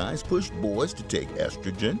allies push boys to take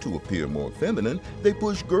estrogen to appear more feminine. They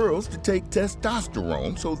push girls to take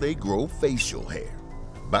testosterone so they grow facial hair.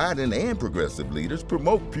 Biden and progressive leaders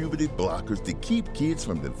promote puberty blockers to keep kids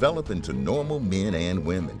from developing to normal men and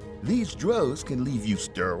women. These drugs can leave you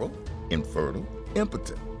sterile, infertile,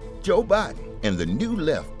 impotent. Joe Biden and the new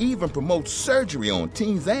left even promote surgery on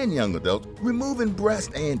teens and young adults, removing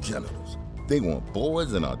breasts and genitals. They want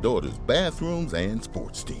boys in our daughters' bathrooms and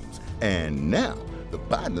sports teams. And now, the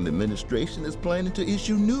Biden administration is planning to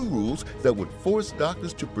issue new rules that would force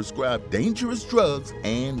doctors to prescribe dangerous drugs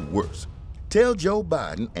and worse. Tell Joe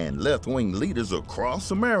Biden and left-wing leaders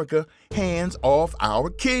across America, hands off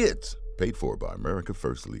our kids. Paid for by America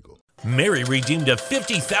First Legal. Mary redeemed a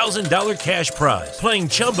 $50,000 cash prize playing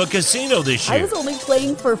Chumba Casino this year. I was only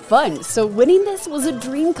playing for fun, so winning this was a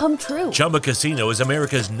dream come true. Chumba Casino is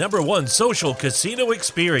America's #1 social casino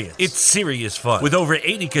experience. It's serious fun. With over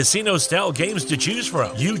 80 casino-style games to choose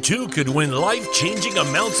from, you too could win life-changing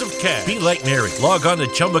amounts of cash. Be like Mary. Log on to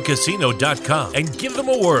ChumbaCasino.com and give them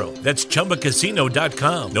a whirl. That's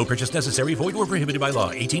ChumbaCasino.com. No purchase necessary. Void or prohibited by law.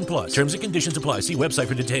 18+. Terms and conditions apply. See website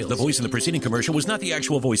for details. The voice in the preceding commercial was not the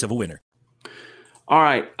actual voice of a winner. All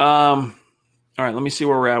right. Let me see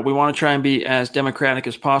where we're at. We want to try and be as democratic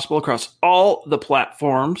as possible across all the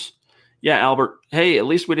platforms. Yeah, Albert. Hey, at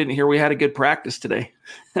least we didn't hear we had a good practice today.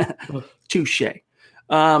 Touche.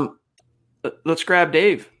 Let's grab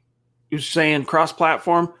Dave. He was saying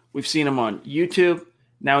cross-platform. We've seen him on YouTube.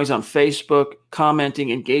 Now he's on Facebook,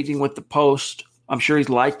 commenting, engaging with the post. I'm sure he's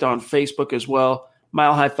liked on Facebook as well.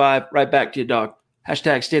 Mile high five. Right back to you, dog. #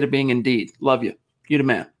 state of being indeed. Love you. You the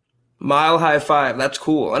man. Mile high five. That's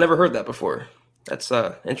cool. I never heard that before. That's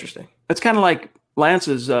interesting. It's kind of like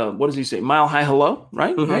Lance's, what does he say? Mile high hello,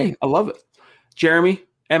 right? Mm-hmm. Hey, I love it. Jeremy,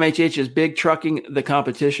 MHH is big trucking the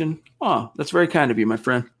competition. Oh, that's very kind of you, my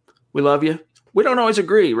friend. We love you. We don't always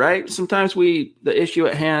agree, right? Sometimes the issue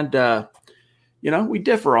at hand, we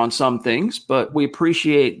differ on some things, but we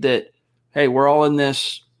appreciate that, hey, we're all in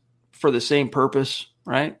this for the same purpose,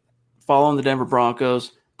 right? Following the Denver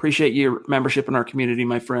Broncos. Appreciate your membership in our community,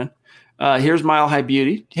 my friend. Here's Mile High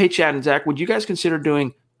Beauty. Hey, Chad and Zach, would you guys consider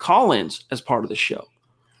doing call-ins as part of the show?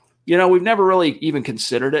 We've never really even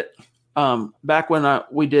considered it. Back when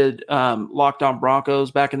we did Locked On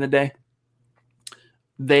Broncos back in the day,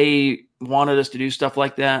 they wanted us to do stuff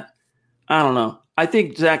like that. I don't know. I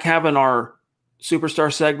think, Zach, having our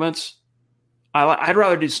superstar segments, I'd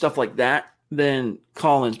rather do stuff like that than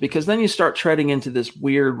call-ins, because then you start treading into this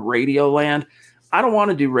weird radio land. I don't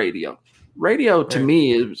want to do radio. Radio to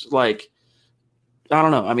me is like, I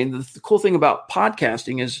don't know. I mean, the cool thing about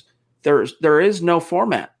podcasting is there is no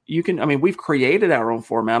format. We've created our own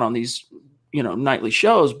format on these, nightly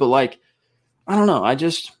shows, but like, I don't know. I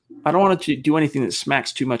don't want to do anything that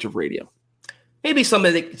smacks too much of radio. Maybe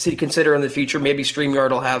something to consider in the future. Maybe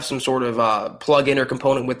StreamYard will have some sort of plug-in or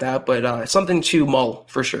component with that, but something to mull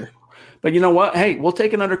for sure. But you know what? Hey, we'll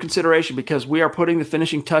take it under consideration because we are putting the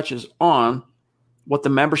finishing touches on what the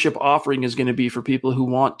membership offering is going to be for people who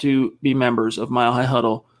want to be members of Mile High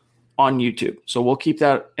Huddle on YouTube. So we'll keep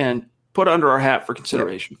that and put it under our hat for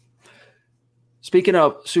consideration. Yep. Speaking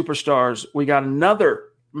of superstars, we got another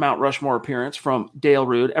Mount Rushmore appearance from Dale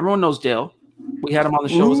Rude. Everyone knows Dale. We had him on the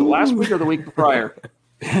show. Was it last week or the week prior?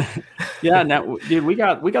 Yeah, now, dude, we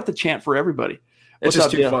got the chant for everybody. It's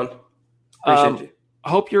just too fun. Appreciate you. I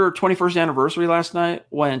hope your 21st anniversary last night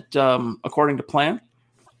went according to plan.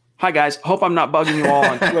 Hi guys, hope I'm not bugging you all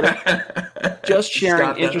on Twitter. Just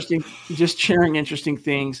sharing interesting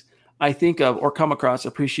things I think of or come across.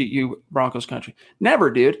 Appreciate you, Broncos country. Never,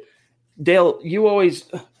 dude. Dale, you always,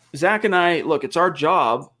 Zach and I, look, it's our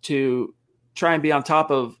job to try and be on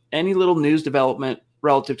top of any little news development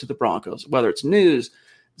relative to the Broncos, whether it's news.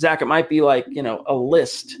 Zach, it might be like, a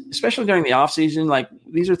list, especially during the offseason. Like,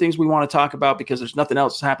 these are things we want to talk about because there's nothing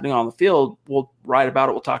else happening on the field. We'll write about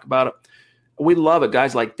it. We'll talk about it. We love it.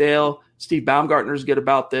 Guys like Dale, Steve Baumgartner's good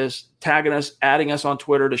about this, tagging us, adding us on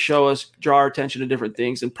Twitter to show us, draw our attention to different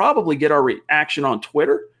things, and probably get our reaction on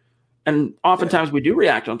Twitter. And oftentimes we do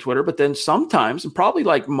react on Twitter, but then sometimes, and probably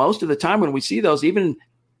like most of the time when we see those, even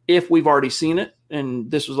if we've already seen it, and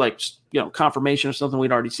this was like, confirmation of something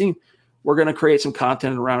we'd already seen, we're going to create some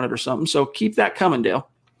content around it or something. So keep that coming, Dale.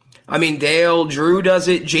 I mean, Dale, Drew does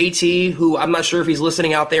it, JT, who I'm not sure if he's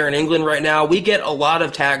listening out there in England right now. We get a lot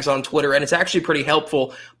of tags on Twitter, and it's actually pretty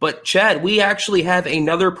helpful. But, Chad, we actually have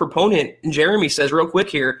another proponent. And Jeremy says real quick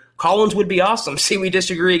here, Collins would be awesome. See, we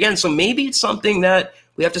disagree again. So maybe it's something that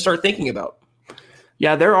we have to start thinking about.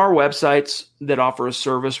 Yeah, there are websites that offer a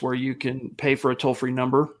service where you can pay for a toll-free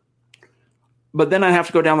number. But then I have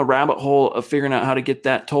to go down the rabbit hole of figuring out how to get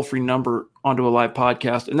that toll-free number onto a live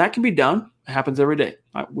podcast. And that can be done. It happens every day.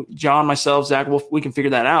 John, myself, Zach, we can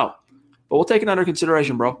figure that out. But we'll take it under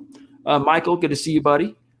consideration, bro. Michael, good to see you,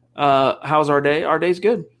 buddy. How's our day? Our day's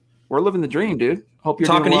good. We're living the dream, dude. Hope you're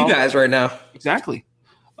talking doing well. To you guys right now. Exactly.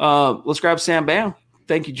 Let's grab Sam Bam.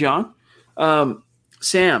 Thank you, John.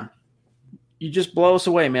 Sam, you just blow us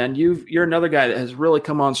away, man. You're another guy that has really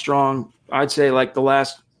come on strong. I'd say like the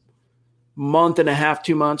last month and a half,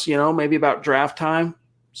 2 months, maybe about draft time.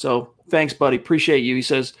 So thanks, buddy. Appreciate you. He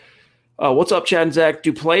says, what's up, Chad and Zach?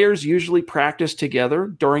 Do players usually practice together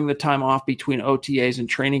during the time off between OTAs and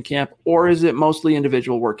training camp, or is it mostly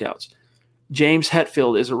individual workouts? James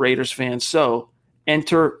Hetfield is a Raiders fan, so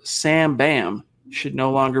enter Sam Bam should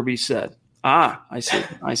no longer be said. I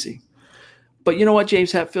see. But you know what,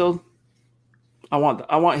 James Hetfield? I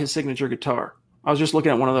want his signature guitar. I was just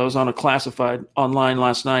looking at one of those on a classified online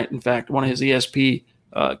last night. In fact, one of his ESP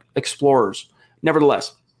Explorers.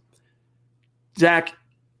 Nevertheless, Zach,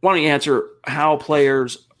 why don't you answer how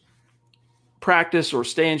players practice or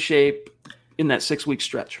stay in shape in that 6-week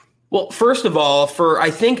stretch? Well, first of all, for I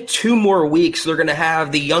think 2 more weeks, they're going to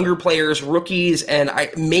have the younger players, rookies, and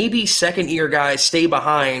maybe second-year guys stay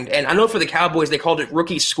behind. And I know for the Cowboys, they called it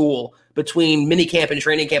rookie school between minicamp and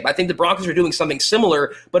training camp. I think the Broncos are doing something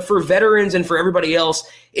similar, but for veterans and for everybody else,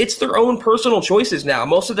 it's their own personal choices now.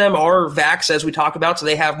 Most of them are vax, as we talk about, so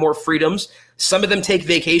they have more freedoms. Some of them take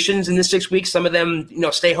vacations in the 6 weeks. Some of them,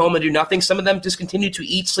 stay home and do nothing. Some of them just continue to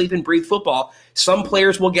eat, sleep, and breathe football. Some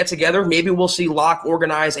players will get together. Maybe we'll see Locke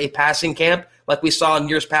organize a passing camp like we saw in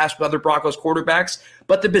years past with other Broncos quarterbacks.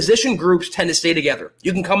 But the position groups tend to stay together.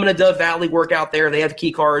 You can come into Dove Valley, work out there. They have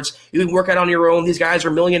key cards. You can work out on your own. These guys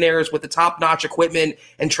are millionaires with the top-notch equipment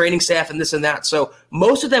and training staff and this and that. So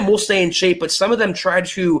most of them will stay in shape, but some of them try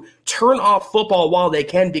to turn off football while they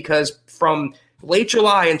can because from late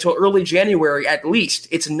July until early January, at least,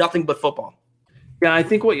 it's nothing but football. Yeah, I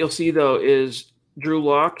think what you'll see, though, is Drew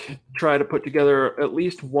Lock try to put together at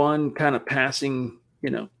least one kind of passing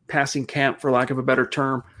camp, for lack of a better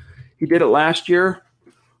term. He did it last year.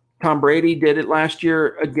 Tom Brady did it last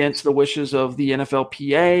year against the wishes of the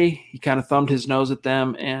NFLPA. He kind of thumbed his nose at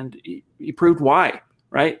them, and he proved why,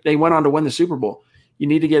 right? They went on to win the Super Bowl. You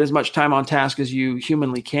need to get as much time on task as you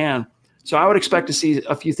humanly can. So I would expect to see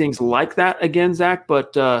a few things like that again, Zach.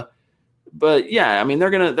 But yeah, I mean,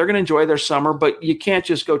 they're gonna enjoy their summer, but you can't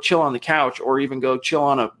just go chill on the couch or even go chill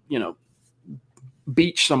on a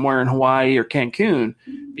beach somewhere in Hawaii or Cancun,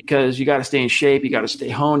 because you got to stay in shape, you got to stay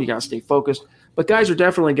honed, you got to stay focused. But guys are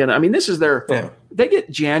definitely gonna. I mean, this is they get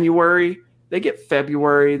January, they get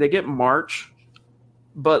February, they get March,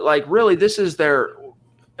 but like really, this is their.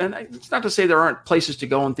 And it's not to say there aren't places to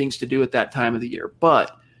go and things to do at that time of the year,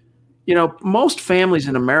 but most families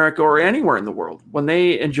in America or anywhere in the world, when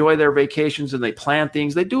they enjoy their vacations and they plan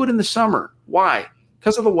things, they do it in the summer. Why?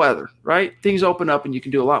 Because of the weather, right? Things open up and you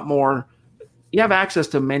can do a lot more. You have access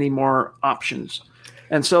to many more options.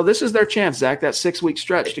 And so this is their chance, Zach, that 6-week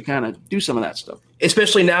stretch to kind of do some of that stuff.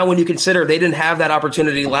 Especially now when you consider they didn't have that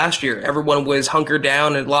opportunity last year. Everyone was hunkered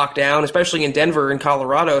down and locked down, especially in Denver and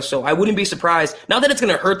Colorado. So I wouldn't be surprised, not that it's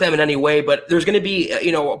going to hurt them in any way, but there's going to be,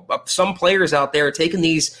 some players out there taking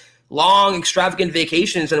these long, extravagant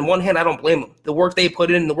vacations. And on one hand, I don't blame them. The work they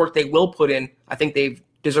put in, the work they will put in, I think they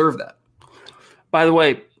deserve that. By the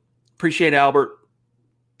way, appreciate Albert.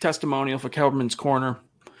 Testimonial for Kelberman's Corner.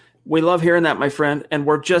 We love hearing that, my friend, and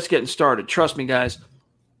we're just getting started. Trust me, guys.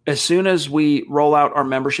 As soon as we roll out our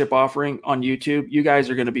membership offering on YouTube, you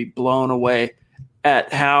guys are going to be blown away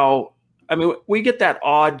at how – I mean, we get that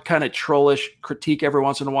odd kind of trollish critique every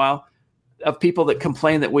once in a while of people that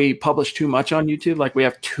complain that we publish too much on YouTube, like we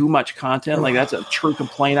have too much content. Like that's a true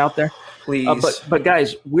complaint out there. Please. But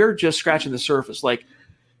guys, we're just scratching the surface. Like,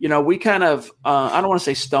 we kind of I don't want to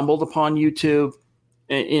say stumbled upon YouTube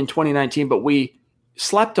in 2019, but we –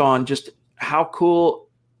 slept on just how cool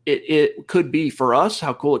it could be for us,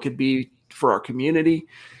 how cool it could be for our community.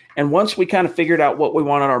 And once we kind of figured out what we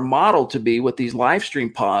wanted our model to be with these live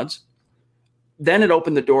stream pods, then it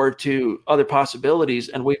opened the door to other possibilities.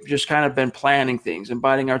 And we've just kind of been planning things and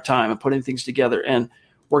biding our time and putting things together. And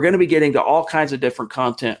we're going to be getting to all kinds of different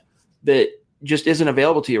content that just isn't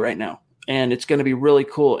available to you right now. And it's going to be really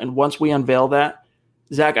cool. And once we unveil that,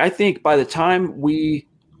 Zach, I think by the time we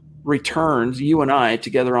returns, you and I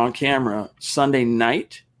together on camera Sunday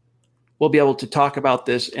night, we'll be able to talk about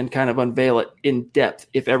this and kind of unveil it in depth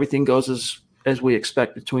if everything goes as we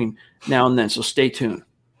expect between now and then. So stay tuned.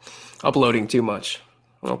 Uploading too much.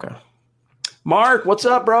 Okay. Mark, what's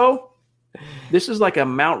up, bro? This is like a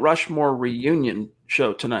Mount Rushmore reunion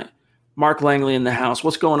show tonight. Mark Langley in the house.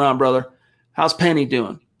 What's going on, brother? How's Penny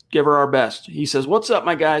doing? Give her our best. He says, what's up,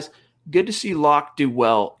 my guys? Good to see Locke do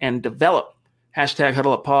well and develop. Hashtag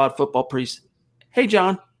Huddle Up Pod, Football Priest. Hey,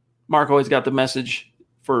 John. Mark always got the message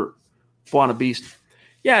for Buona Beast.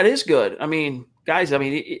 Yeah, it is good. I mean, guys,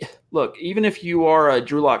 look, even if you are a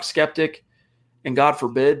Drew Lock skeptic and God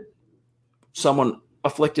forbid someone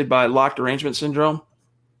afflicted by locked derangement syndrome,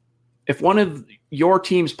 if one of your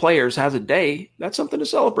team's players has a day, that's something to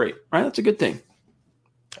celebrate, right? That's a good thing.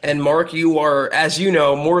 And Mark, you are, as you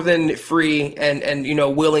know, more than free and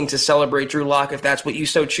willing to celebrate Drew Lock if that's what you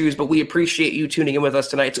so choose. But we appreciate you tuning in with us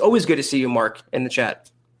tonight. It's always good to see you, Mark, in the chat.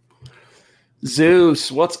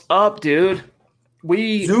 Zeus, what's up, dude?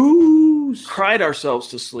 We cried ourselves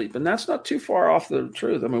to sleep, and that's not too far off the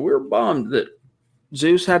truth. I mean, we were bummed that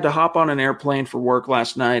Zeus had to hop on an airplane for work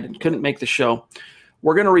last night and couldn't make the show.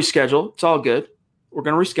 We're going to reschedule. It's all good. We're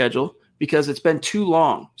going to reschedule because it's been too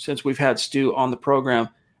long since we've had Stu on the program.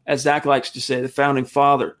 As Zach likes to say, the founding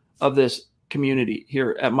father of this community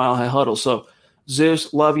here at Mile High Huddle. So,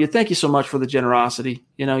 Zeus, love you. Thank you so much for the generosity.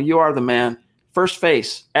 You are the man. First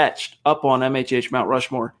face etched up on MHH Mount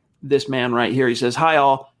Rushmore. This man right here. He says, hi,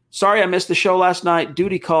 all. Sorry I missed the show last night.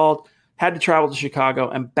 Duty called. Had to travel to Chicago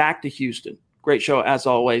and back to Houston. Great show, as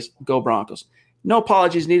always. Go Broncos. No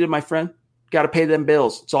apologies needed, my friend. Got to pay them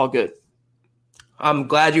bills. It's all good. I'm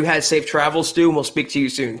glad you had safe travels, Stu, and we'll speak to you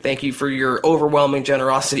soon. Thank you for your overwhelming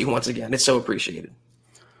generosity once again. It's so appreciated.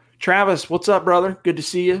 Travis, what's up, brother? Good to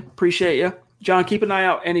see you. Appreciate you. John, keep an eye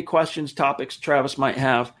out. Any questions, topics Travis might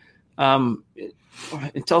have. Until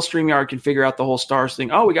StreamYard can figure out the whole stars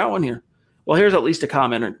thing. Oh, we got one here. Well, here's at least a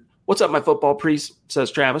commenter. What's up, my football priest,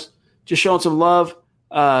 says Travis. Just showing some love.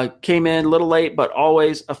 Came in a little late, but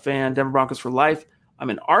always a fan. Denver Broncos for life.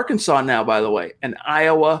 I'm in Arkansas now, by the way. An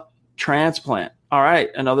Iowa transplant. All right,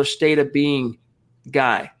 another state of being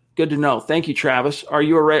guy. Good to know. Thank you, Travis. Are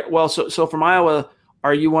you so from Iowa,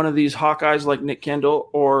 are you one of these Hawkeyes like Nick Kendall,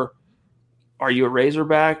 or are you a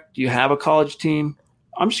Razorback? Do you have a college team?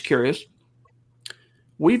 I'm just curious.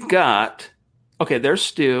 We've got – okay, there's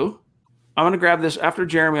Stu. I'm going to grab this – after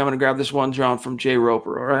Jeremy, I'm going to grab this one, John, from Jay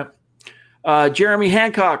Roper, all right? Jeremy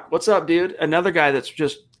Hancock, what's up, dude? Another guy that's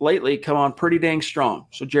just lately come on pretty dang strong.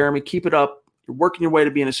 So, Jeremy, keep it up. You're working your way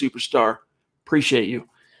to being a superstar. Appreciate you.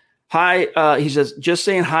 Hi, he says, just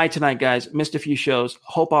saying hi tonight, guys. Missed a few shows.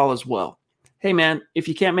 Hope all is well. Hey, man, if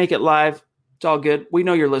you can't make it live, it's all good. We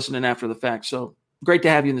know you're listening after the fact, so great to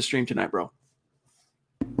have you in the stream tonight, bro.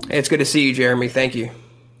 It's good to see you, Jeremy. Thank you.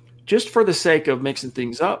 Just for the sake of mixing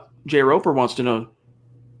things up, Jay Roper wants to know,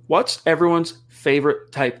 what's everyone's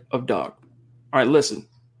favorite type of dog? All right, listen,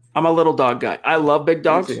 I'm a little dog guy. I love big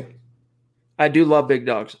dogs. I do love big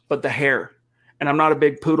dogs, but the hair, and I'm not a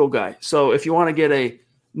big poodle guy. So if you want to get a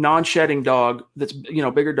non-shedding dog that's,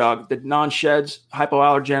 bigger dog that non-sheds,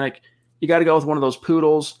 hypoallergenic, you got to go with one of those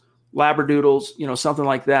poodles, labradoodles, something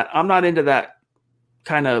like that. I'm not into that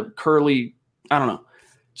kind of curly, I don't know.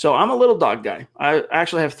 So I'm a little dog guy. I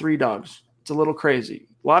actually have 3 dogs. It's a little crazy.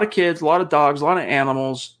 A lot of kids, a lot of dogs, a lot of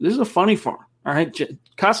animals. This is a funny farm. All right.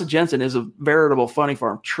 Casa Jensen is a veritable funny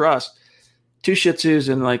farm. Trust. 2 Shih Tzus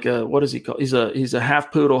and like what is he called? He's a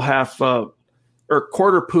half poodle, or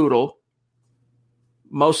quarter poodle,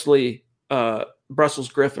 mostly Brussels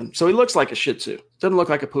Griffin. So he looks like a Shih Tzu. Doesn't look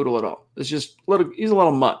like a poodle at all. It's just he's a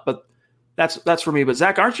little mutt, but that's for me. But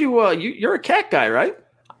Zach, aren't you? You're a cat guy, right?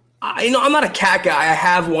 I'm not a cat guy. I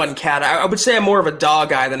have one cat. I would say I'm more of a dog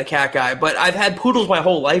guy than a cat guy, but I've had poodles my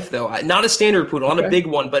whole life, though. Not a standard poodle, not a big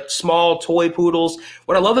one, but small toy poodles.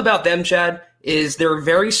 What I love about them, Chad, is they're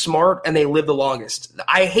very smart and they live the longest.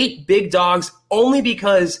 I hate big dogs only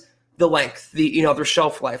because the length, their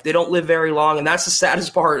shelf life. They don't live very long, and that's the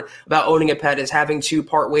saddest part about owning a pet is having to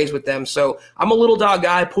part ways with them. So I'm a little dog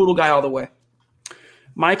guy, poodle guy all the way.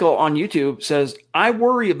 Michael on YouTube says, I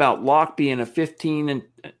worry about Locke being a 15 and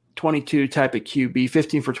 22 type of QB,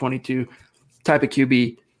 15 for 22 type of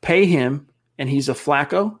QB. Pay him, and he's a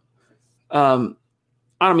Flacco.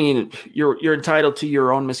 I mean, you're entitled to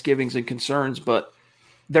your own misgivings and concerns, but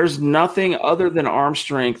there's nothing other than arm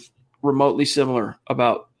strength remotely similar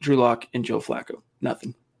about Drew Lock and Joe Flacco.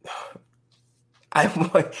 Nothing.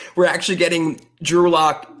 We're actually getting Drew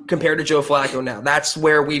Lock compared to Joe Flacco now. That's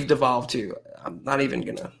where we've devolved to. I'm not even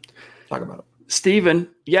going to talk about it. Steven,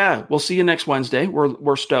 yeah, we'll see you next Wednesday.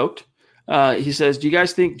 We're stoked. He says, do you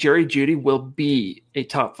guys think Jerry Jeudy will be a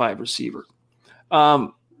top 5 receiver?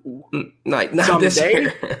 Not this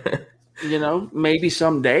year. Maybe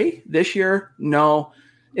someday. This year, no.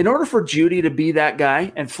 In order for Jeudy to be that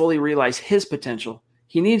guy and fully realize his potential,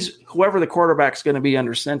 he needs whoever the quarterback's going to be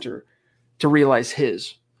under center to realize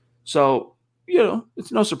his. So,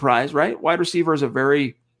 it's no surprise, right? Wide receiver is a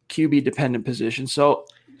very QB-dependent position. So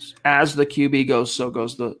as the QB goes, so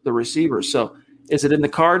goes the receiver. So is it in the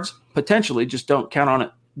cards? Potentially. Just don't count on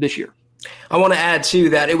it this year. I want to add, too,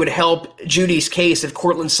 that it would help Judy's case if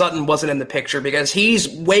Courtland Sutton wasn't in the picture because he's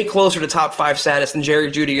way closer to top 5 status than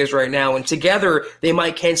Jerry Jeudy is right now, and together they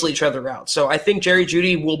might cancel each other out. So I think Jerry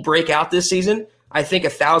Jeudy will break out this season. I think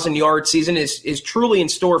 1,000-yard season is truly in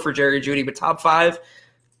store for Jerry Jeudy, but top 5,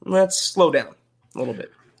 let's slow down a little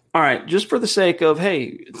bit. All right, just for the sake of, hey,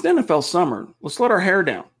 it's the NFL summer, let's let our hair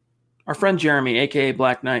down. Our friend Jeremy, a.k.a.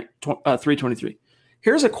 Black Knight 323.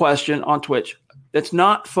 Here's a question on Twitch that's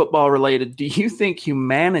not football related. Do you think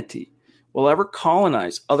humanity will ever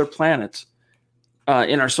colonize other planets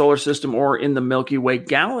in our solar system or in the Milky Way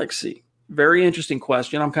galaxy? Very interesting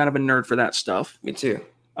question. I'm kind of a nerd for that stuff. Me too.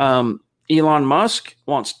 Elon Musk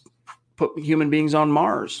wants to put human beings on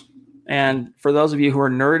Mars. And for those of you who are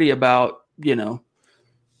nerdy about,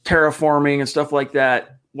 terraforming and stuff like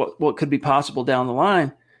that, what could be possible down the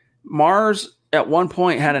line, Mars at one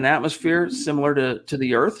point had an atmosphere similar to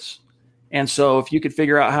the Earth's. And so if you could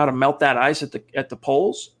figure out how to melt that ice at the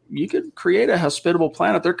poles, you could create a hospitable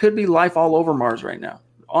planet. There could be life all over Mars right now.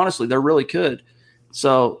 Honestly, there really could.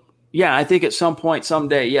 So, yeah, I think at some point,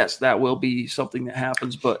 someday, yes, that will be something that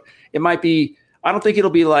happens. But it might be – I don't think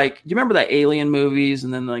it'll be like – do you remember the Alien movies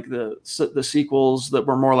and then like the sequels that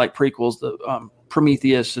were more like prequels, the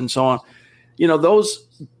Prometheus and so on?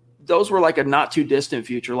 Those were like a not too distant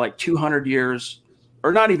future, like 200 years –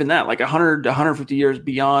 or not even that, like 100 to 150 years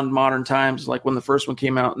beyond modern times, like when the first one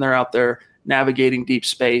came out and they're out there navigating deep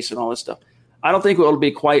space and all this stuff. I don't think it'll be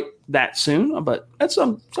quite that soon, but at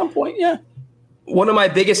some point, yeah. One of my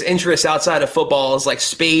biggest interests outside of football is like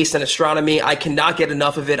space and astronomy. I cannot get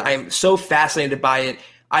enough of it. I am so fascinated by it.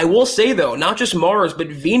 I will say, though, not just Mars, but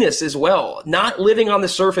Venus as well. Not living on the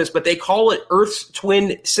surface, but they call it Earth's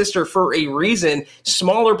twin sister for a reason.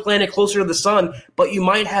 Smaller planet closer to the sun, but you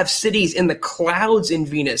might have cities in the clouds in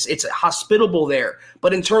Venus. It's hospitable there.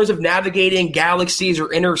 But in terms of navigating galaxies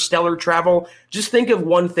or interstellar travel, just think of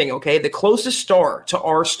one thing, okay? The closest star to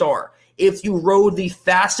our star, if you rode the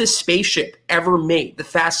fastest spaceship ever made, the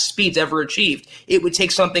fastest speeds ever achieved, it would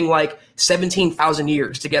take something like 17,000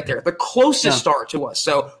 years to get there, the closest star to us.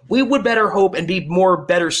 So we would better hope and be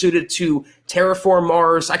better suited to terraform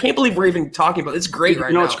Mars. I can't believe we're even talking about it. It's great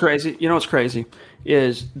right now. What's crazy? You know what's crazy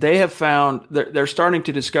is they have found they're starting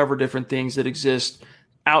to discover different things that exist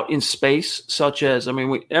out in space, such as,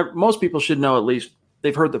 most people should know at least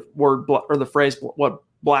they've heard the word or the phrase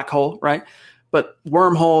black hole, right? But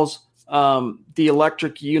wormholes, the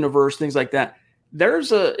electric universe, things like that.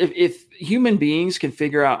 If human beings can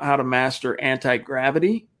figure out how to master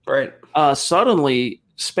anti-gravity, right? Suddenly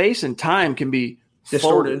space and time can be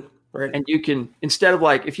distorted, right? And you can, instead of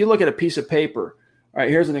like, if you look at a piece of paper, all right,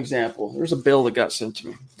 here's an example. There's a bill that got sent to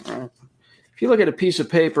me. All right. If you look at a piece of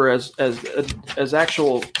paper as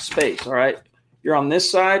actual space, all right, you're on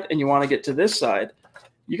this side and you want to get to this side,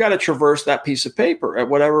 you got to traverse that piece of paper at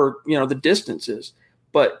whatever, the distance is.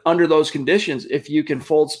 But under those conditions, if you can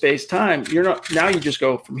fold space-time, now you just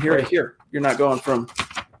go from here to here. You're not going from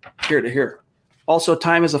here to here. Also,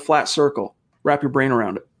 time is a flat circle. Wrap your brain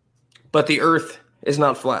around it. But the Earth is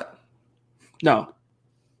not flat. No.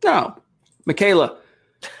 Michaela,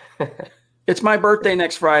 it's my birthday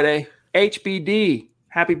next Friday. HBD,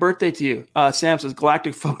 happy birthday to you. Sam says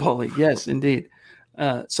Galactic Football League. Yes, indeed.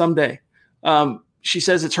 Someday. She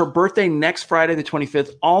says it's her birthday next Friday, the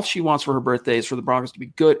 25th. All she wants for her birthday is for the Broncos to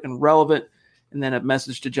be good and relevant. And then a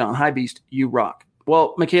message to John Highbeast, you rock.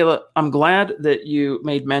 Well, Michaela, I'm glad that you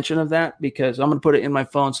made mention of that because I'm going to put it in my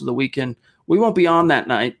phone so that we won't be on that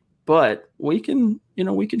night, but we can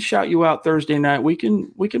shout you out Thursday night. We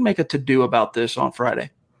can make a to-do about this on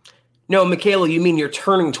Friday. No, Michaela, you mean you're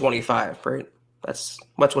turning 25, right? That's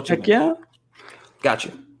what you meant. Yeah. Got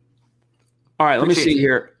you. All right, let me see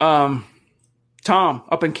here. Tom,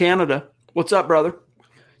 up in Canada. What's up, brother?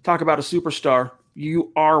 Talk about a superstar.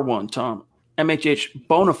 You are one, Tom. MHH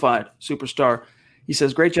bona fide superstar. He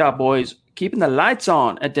says, great job, boys. Keeping the lights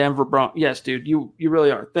on at Denver Broncos. Yes, dude, you really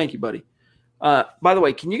are. Thank you, buddy. By the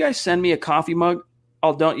way, can you guys send me a coffee mug?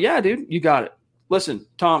 Yeah, dude, you got it. Listen,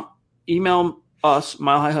 Tom, email us,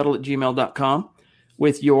 milehighhuddle@gmail.com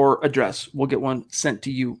with your address. We'll get one sent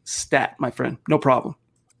to you stat, my friend. No problem.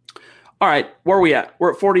 All right, where are we at?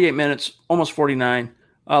 We're at 48 minutes, almost 49.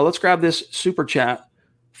 Let's grab this super chat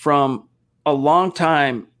from a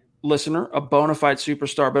long-time listener, a bona fide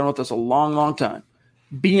superstar, been with us a long, long time.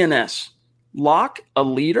 BNS, Locke, a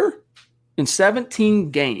leader. In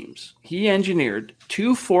 17 games, he engineered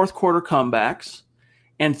 2 fourth-quarter comebacks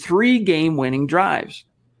and 3 game-winning drives.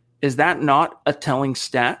 Is that not a telling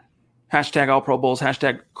stat? Hashtag All Pro Bowls,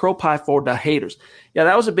 hashtag Crow Pie for the haters. Yeah,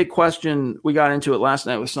 that was a big question. We got into it last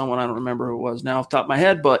night with someone. I don't remember who it was now off the top of my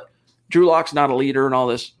head, but Drew Lock's not a leader and all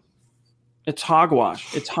this. It's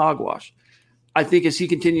hogwash. It's hogwash. I think as he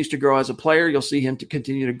continues to grow as a player, you'll see him to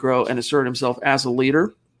continue to grow and assert himself as a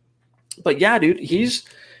leader. But yeah, dude,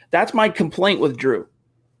 that's my complaint with Drew.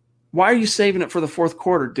 Why are you saving it for the fourth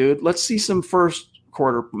quarter, dude? Let's see some first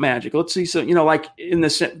quarter magic. Let's see some, like in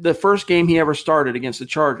the first game he ever started against the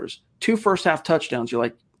Chargers, 2 first half touchdowns. You're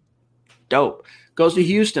like, dope. Goes to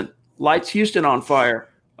Houston, lights Houston on fire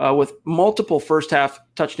with multiple first half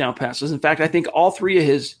touchdown passes. In fact, I think all 3 of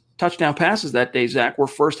his touchdown passes that day, Zach, were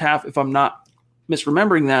first half, if I'm not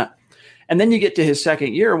misremembering that. And then you get to his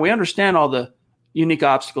second year, and we understand all the unique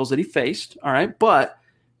obstacles that he faced. All right, but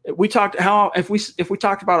if we talked about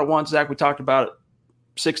it once, Zach, we talked about it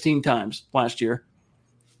 16 times last year.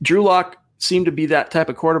 Drew Lock seemed to be that type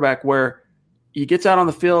of quarterback where he gets out on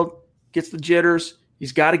the field, gets the jitters.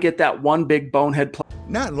 He's got to get that one big bonehead play.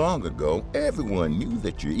 Not long ago, everyone knew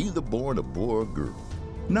that you're either born a boy or girl.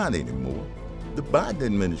 Not anymore. The Biden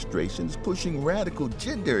administration is pushing radical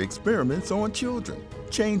gender experiments on children,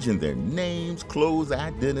 changing their names, clothes,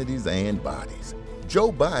 identities, and bodies.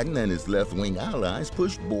 Joe Biden and his left-wing allies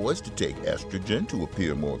push boys to take estrogen to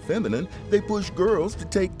appear more feminine. They push girls to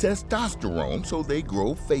take testosterone so they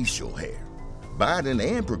grow facial hair. Biden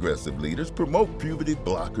and progressive leaders promote puberty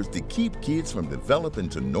blockers to keep kids from developing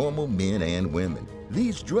to normal men and women.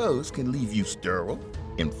 These drugs can leave you sterile,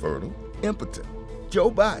 infertile, impotent. Joe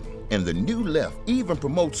Biden and the new left even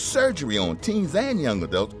promote surgery on teens and young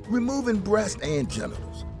adults, removing breasts and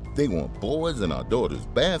genitals. They want boys in our daughters'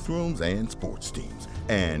 bathrooms and sports teams.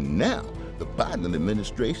 And now, the Biden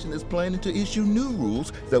administration is planning to issue new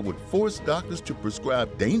rules that would force doctors to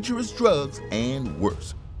prescribe dangerous drugs and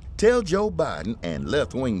worse. Tell Joe Biden and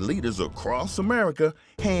left-wing leaders across America,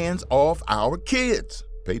 hands off our kids.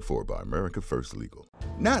 Paid for by America First Legal.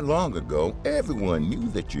 Not long ago, everyone knew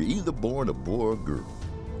that you're either born a boy or girl.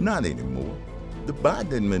 Not anymore. The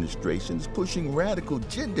Biden administration is pushing radical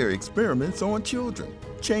gender experiments on children,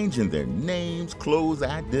 changing their names, clothes,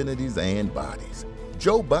 identities, and bodies.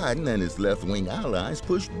 Joe Biden and his left-wing allies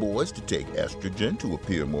push boys to take estrogen to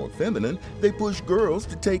appear more feminine. They push girls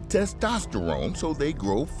to take testosterone so they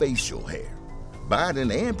grow facial hair.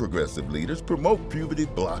 Biden and progressive leaders promote puberty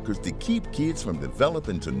blockers to keep kids from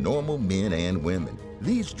developing to normal men and women.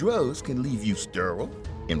 These drugs can leave you sterile,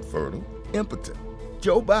 infertile, impotent.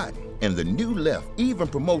 Joe Biden and the new left even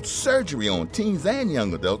promote surgery on teens and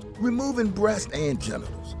young adults, removing breasts and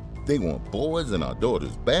genitals. They want boys in our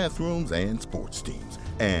daughters' bathrooms and sports teams.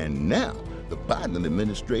 And now, the Biden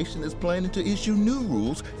administration is planning to issue new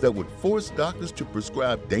rules that would force doctors to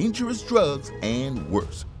prescribe dangerous drugs and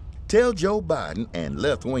worse. Tell Joe Biden and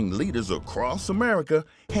left-wing leaders across America,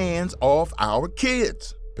 hands off our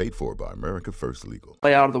kids. Paid for by America First Legal.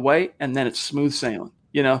 Play out of the way, and then it's smooth sailing.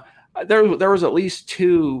 There was at least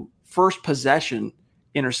 2 first possession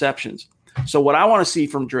interceptions. So what I want to see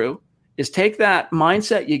from Drew is take that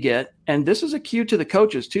mindset you get, and this is a cue to the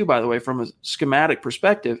coaches too, by the way, from a schematic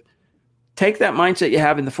perspective. Take that mindset you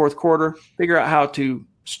have in the fourth quarter, figure out how to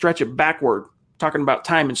stretch it backward, talking about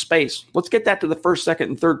time and space. Let's get that to the first, second,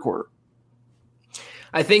 and third quarter.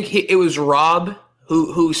 I think it was Rob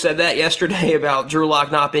who said that yesterday about Drew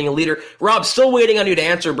Lock not being a leader. Rob, still waiting on you to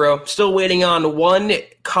answer, bro. Still waiting on one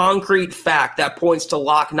concrete fact that points to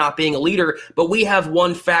Lock not being a leader. But we have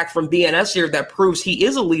one fact from BNS here that proves he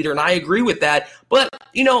is a leader, and I agree with that. But,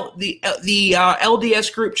 you know, the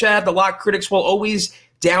LDS group chat, the Lock critics will always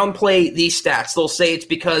downplay these stats. They'll say it's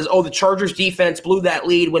because, the Chargers defense blew that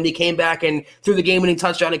lead when he came back and threw the game-winning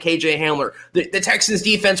touchdown to KJ Hamler. The Texans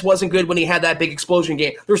defense wasn't good when he had that big explosion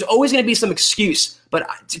game. There's always going to be some excuse, but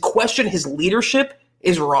to question his leadership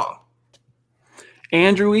is wrong.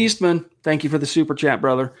 Andrew Eastman, thank you for the super chat,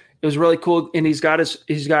 brother. It was really cool, and he's got it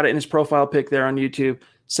in his profile pic there on YouTube.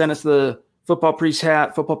 Sent us the Football Priest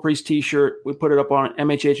hat, Football Priest t-shirt. We put it up on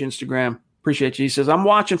MHH Instagram. Appreciate you. He says, I'm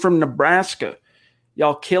watching from Nebraska.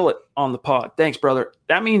 Y'all kill it on the pod. Thanks, brother.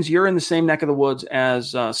 That means you're in the same neck of the woods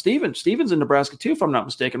as Steven. Steven's in Nebraska, too, if I'm not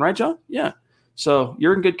mistaken. Right, John? Yeah. So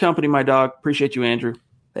you're in good company, my dog. Appreciate you, Andrew.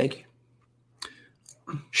 Thank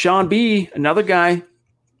you. Sean B., another guy.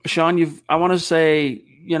 Sean, I want to say,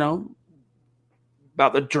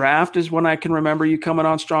 about the draft is when I can remember you coming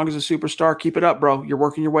on strong as a superstar. Keep it up, bro. You're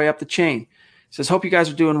working your way up the chain. Says, hope you guys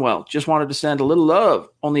are doing well. Just wanted to send a little love.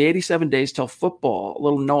 Only 87 days till football. A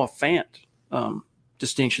little Noah Fant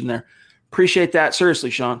distinction there. Appreciate that. Seriously,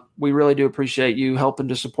 Sean, we really do appreciate you helping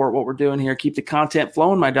to support what we're doing here. Keep the content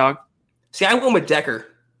flowing, my dog. See, I went with Decker.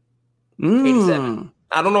 87.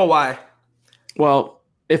 I don't know why. Well,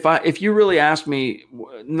 if you really ask me,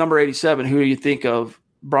 number 87, who do you think of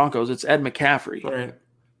Broncos? It's Ed McCaffrey. Right.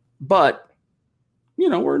 But,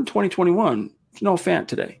 we're in 2021. There's no Fant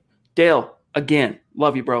today. Dale, again,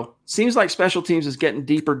 love you, bro. Seems like special teams is getting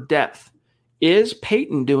deeper depth. Is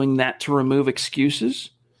Peyton doing that to remove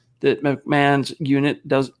excuses that McMahon's unit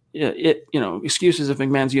does? Excuses if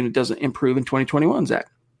McMahon's unit doesn't improve in 2021, Zach?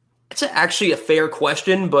 It's actually a fair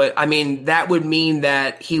question, but I mean, that would mean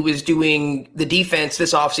that he was doing the defense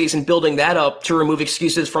this offseason, building that up to remove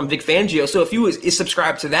excuses from Vic Fangio. So if you is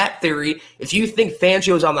subscribed to that theory, if you think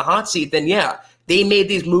Fangio's on the hot seat, then yeah, they made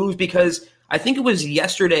these moves because I think it was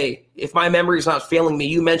yesterday, if my memory is not failing me,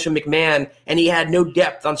 you mentioned McMahon, and he had no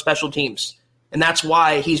depth on special teams. And that's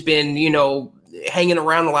why he's been, hanging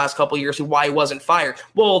around the last couple of years, why he wasn't fired.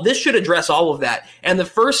 Well, this should address all of that. And the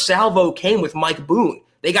first salvo came with Mike Boone.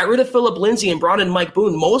 They got rid of Philip Lindsay and brought in Mike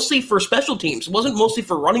Boone, mostly for special teams. It wasn't mostly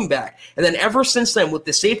for running back. And then ever since then, with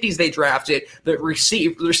the safeties they drafted, the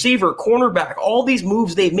receiver, cornerback, all these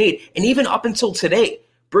moves they've made, and even up until today,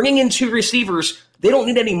 bringing in 2 receivers, they don't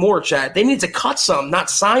need any more, Chad. They need to cut some, not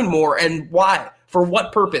sign more. And why? For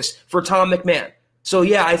what purpose? For Tom McMahon. So,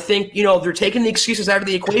 yeah, I think, they're taking the excuses out of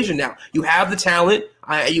the equation now. You have the talent,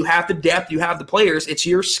 you have the depth, you have the players. It's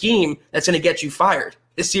your scheme that's going to get you fired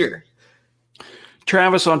this year.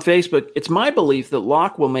 Travis on Facebook, it's my belief that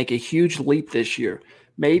Locke will make a huge leap this year.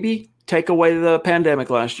 Maybe take away the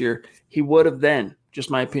pandemic last year. He would have then.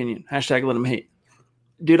 Just my opinion. Hashtag let him hate.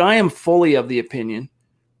 Dude, I am fully of the opinion.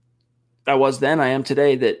 I was then, I am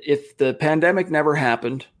today, that if the pandemic never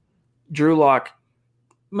happened, Drew Lock,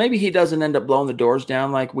 maybe he doesn't end up blowing the doors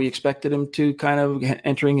down like we expected him to kind of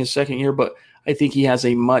entering his second year, but I think he has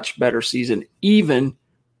a much better season, even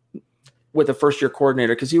with a first-year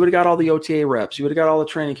coordinator, because he would have got all the OTA reps. He would have got all the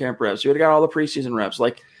training camp reps. He would have got all the preseason reps.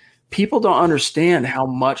 Like, people don't understand how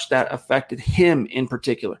much that affected him in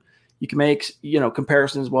particular. You can make,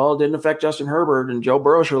 comparisons. Well, it didn't affect Justin Herbert, and Joe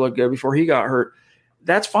Burrow sure looked good before he got hurt.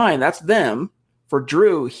 That's fine. That's them. For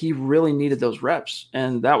Drew, he really needed those reps,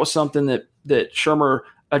 and that was something that Shurmur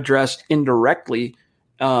addressed indirectly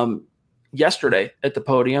yesterday at the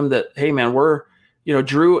podium. That, hey, man,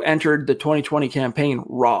 Drew entered the 2020 campaign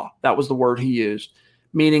raw. That was the word he used,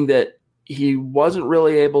 meaning that he wasn't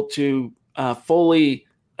really able to fully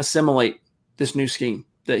assimilate this new scheme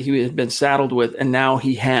that he had been saddled with, and now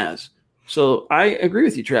he has. So I agree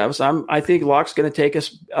with you, Travis. I think Locke's going to take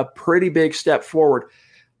us a pretty big step forward.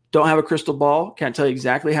 Don't have a crystal ball. Can't tell you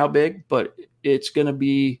exactly how big, but I think it's going to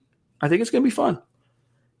be fun.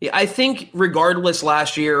 Yeah, I think regardless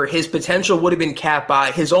last year, his potential would have been capped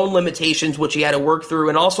by his own limitations, which he had to work through,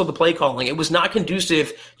 and also the play calling. It was not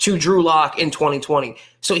conducive to Drew Lock in 2020.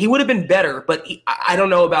 So he would have been better, but I don't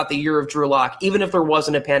know about the year of Drew Lock. Even if there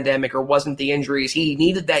wasn't a pandemic or wasn't the injuries, he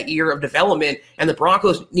needed that year of development, and the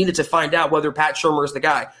Broncos needed to find out whether Pat Shurmur is the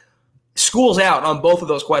guy. School's out on both of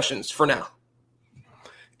those questions for now.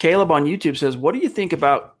 Caleb on YouTube says, what do you think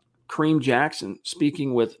about Kareem Jackson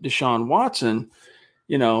speaking with Deshaun Watson,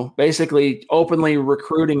 basically openly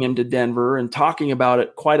recruiting him to Denver and talking about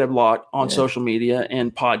it quite a lot on social media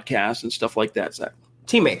and podcasts and stuff like that, Zach.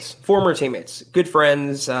 Teammates, former teammates, good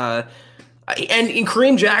friends. And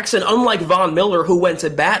Kareem Jackson, unlike Von Miller, who went to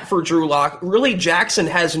bat for Drew Lock, really Jackson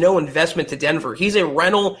has no investment to Denver. He's a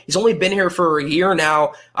rental. He's only been here for a year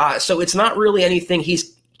now. So it's not really anything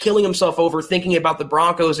he's killing himself over thinking about the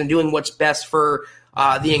Broncos and doing what's best for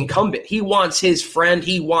the incumbent. He wants his friend.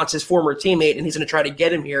 He wants his former teammate, and he's going to try to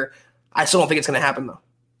get him here. I still don't think it's going to happen, though.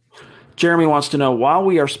 Jeremy wants to know, while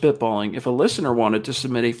we are spitballing, if a listener wanted to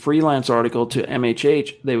submit a freelance article to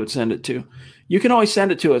MHH, they would send it to. You can always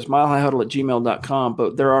send it to us, milehighhuddle@gmail.com,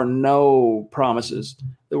 but there are no promises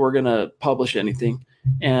that we're going to publish anything.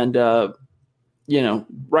 And,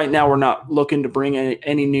 right now we're not looking to bring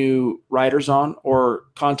any new writers on or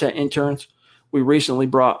content interns. We recently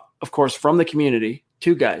brought, of course, from the community,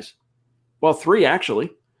 2 guys. Well, 3,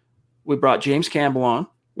 actually. We brought James Campbell on.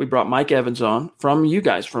 We brought Mike Evans on from you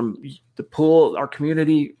guys, from the pool, our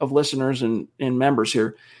community of listeners and members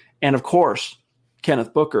here. And, of course,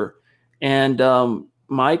 Kenneth Booker. And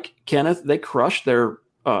Mike, Kenneth, they crushed their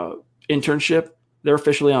internship. They're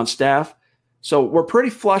officially on staff. So we're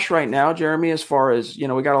pretty flush right now, Jeremy, as far as,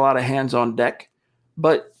 we got a lot of hands on deck.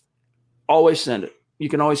 But always send it. You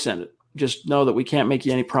can always send it. Just know that we can't make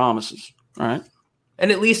you any promises. All right?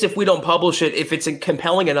 And at least if we don't publish it, if it's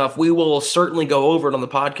compelling enough, we will certainly go over it on the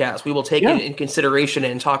podcast. We will take it in consideration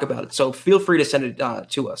and talk about it. So feel free to send it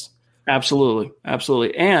to us. Absolutely.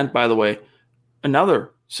 Absolutely. And by the way,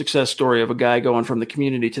 another success story of a guy going from the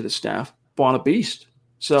community to the staff, Buona Beast.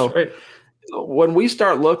 So when we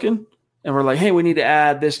start looking and we're like, hey, we need to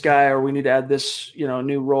add this guy or we need to add this,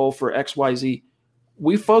 new role for XYZ,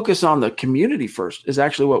 we focus on the community first is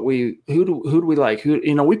actually what who do we like?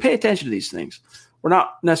 We pay attention to these things. We're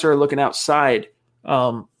not necessarily looking outside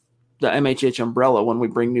the MHH umbrella when we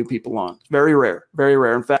bring new people on. Very rare, very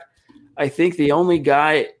rare. In fact, I think the only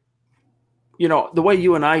guy, the way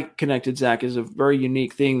you and I connected, Zach, is a very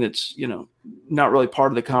unique thing that's, not really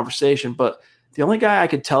part of the conversation. But the only guy I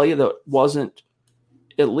could tell you that wasn't,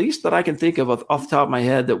 at least that I can think of off the top of my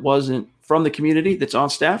head, that wasn't from the community that's on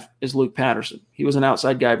staff is Luke Patterson. He was an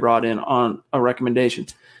outside guy brought in on a recommendation.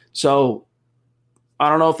 So I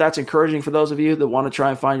don't know if that's encouraging for those of you that want to try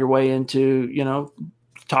and find your way into,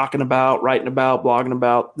 talking about, writing about, blogging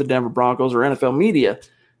about the Denver Broncos or NFL media.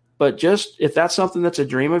 But just if that's something that's a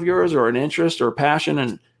dream of yours or an interest or a passion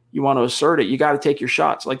and you want to assert it, you got to take your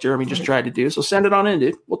shots like Jeremy just tried to do. So send it on in,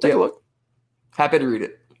 dude. We'll take a look. Happy to read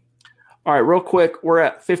it. All right, real quick. We're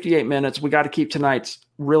at 58 minutes. We got to keep tonight's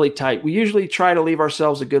really tight. We usually try to leave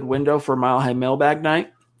ourselves a good window for Mile High Mailbag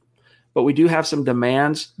Night, but we do have some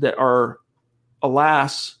demands that are,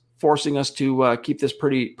 alas, forcing us to keep this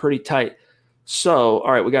pretty tight. So,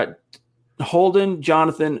 all right, we got Holden,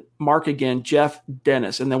 Jonathan, Mark again, Jeff,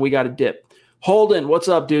 Dennis, and then we got a dip. Holden, what's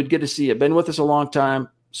up, dude? Good to see you. Been with us a long time.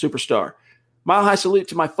 Superstar. Mile High salute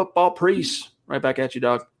to my football priest. Right back at you,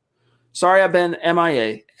 dog. Sorry I've been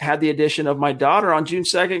MIA. Had the addition of my daughter on June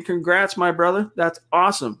 2nd. Congrats, my brother. That's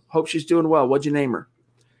awesome. Hope she's doing well. What'd you name her?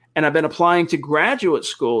 And I've been applying to graduate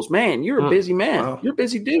schools. Man, you're a busy man. Wow. You're a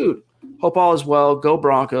busy dude. Hope all is well. Go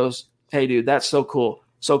Broncos. Hey, dude, that's so cool.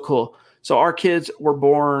 So cool. So our kids were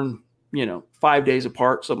born, 5 days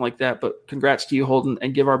apart, something like that. But congrats to you, Holden,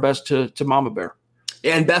 and give our best to Mama Bear.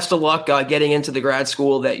 And best of luck getting into the grad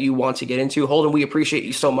school that you want to get into. Holden, we appreciate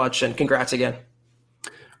you so much, and congrats again.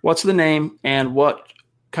 What's the name and what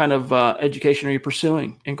kind of education are you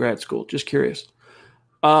pursuing in grad school? Just curious.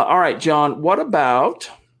 All right, John, what about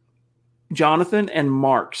Jonathan and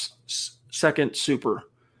Mark's second super,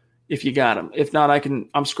 if you got them? If not,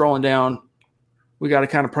 I'm scrolling down. We got to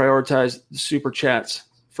kind of prioritize the super chats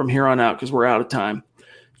from here on out because we're out of time.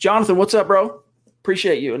 Jonathan, what's up, bro?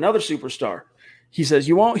 Appreciate you. Another superstar. He says,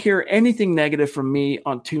 you won't hear anything negative from me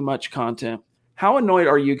on too much content. How annoyed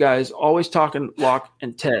are you guys always talking Locke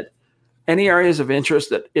and Ted? Any areas of interest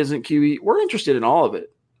that isn't QE? We're interested in all of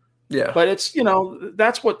it. Yeah. But it's,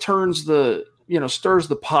 that's what turns the, stirs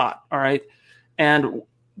the pot. All right. And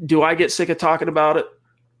do I get sick of talking about it?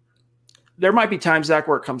 There might be times, Zach,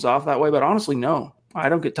 where it comes off that way, but honestly, no, I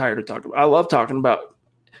don't get tired of talking about it. I love talking about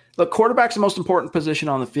the quarterback's the most important position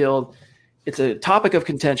on the field. It's a topic of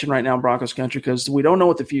contention right now in Broncos country because we don't know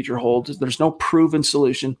what the future holds. There's no proven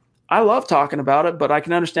solution. I love talking about it, but I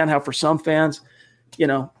can understand how for some fans,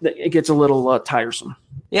 it gets a little tiresome.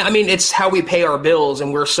 Yeah, I mean, it's how we pay our bills,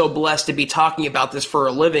 and we're so blessed to be talking about this for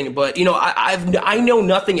a living. But, I know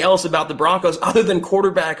nothing else about the Broncos other than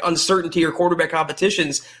quarterback uncertainty or quarterback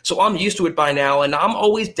competitions, so I'm used to it by now, and I'm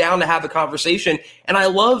always down to have a conversation. And I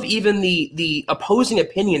love even the opposing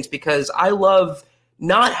opinions, because I love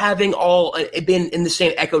not having all been in the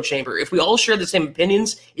same echo chamber. If we all shared the same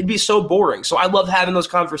opinions, it'd be so boring. So I love having those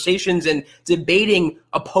conversations and debating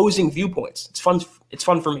opposing viewpoints. It's fun. It's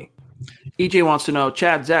fun for me. EJ wants to know,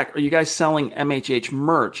 Chad, Zach, are you guys selling MHH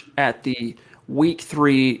merch at the Week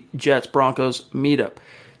 3 Jets-Broncos meetup?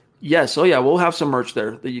 Yes. Oh, yeah, we'll have some merch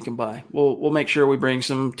there that you can buy. We'll make sure we bring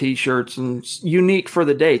some T-shirts, and unique for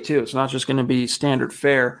the day, too. It's not just going to be standard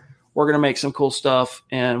fare. We're going to make some cool stuff,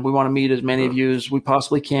 and we want to meet as many of you as we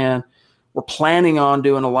possibly can. We're planning on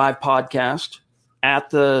doing a live podcast at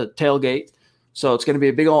the tailgate. So it's going to be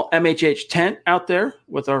a big old MHH tent out there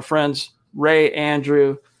with our friends Ray,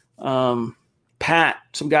 Andrew, Pat,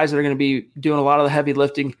 some guys that are going to be doing a lot of the heavy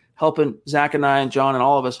lifting, helping Zach and I and John and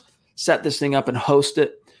all of us set this thing up and host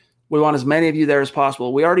it. We want as many of you there as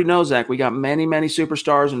possible. We already know, Zach, we got many, many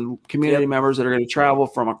superstars and community members that are going to travel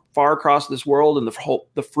from far across this world and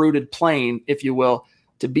the fruited plain, if you will,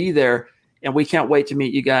 to be there. And we can't wait to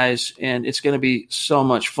meet you guys, and it's going to be so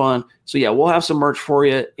much fun. So, yeah, we'll have some merch for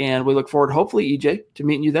you, and we look forward, hopefully, EJ, to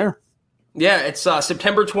meeting you there. Yeah, it's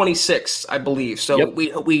September 26th, I believe. So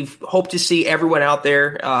we hope to see everyone out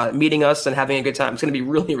there meeting us and having a good time. It's going to be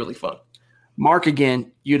really, really fun. Mark,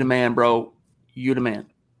 again, you the man, bro. You the man.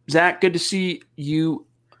 Zach, good to see you.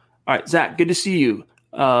 All right, Zach, good to see you.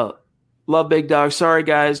 Love Big Dog. Sorry,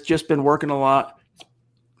 guys, just been working a lot.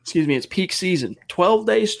 Excuse me, it's peak season. 12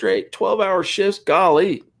 days straight, 12-hour shifts.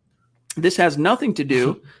 Golly. This has nothing to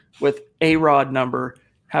do with A-Rod number.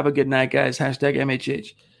 Have a good night, guys. Hashtag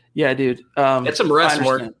MHH. Yeah, dude. Get some rest,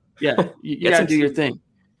 Mark. Yeah, you got to do your thing.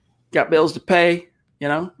 Got bills to pay,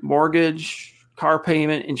 mortgage, car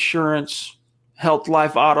payment, insurance, health,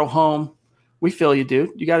 life, auto, home. We feel you,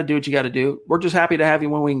 dude. You got to do what you got to do. We're just happy to have you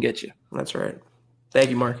when we can get you. That's right. Thank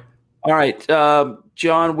you, Mark. All right,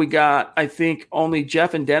 John, we got, I think, only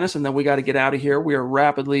Jeff and Dennis, and then we got to get out of here. We are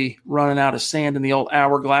rapidly running out of sand in the old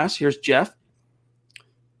hourglass. Here's Jeff.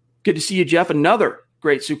 Good to see you, Jeff. Another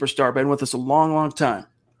great superstar. Been with us a long, long time.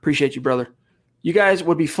 Appreciate you, brother. You guys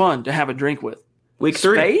would be fun to have a drink with. Week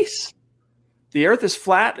 3. Space? The earth is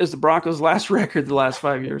flat as the Broncos' last record the last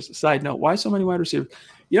 5 years. Side note, why so many wide receivers?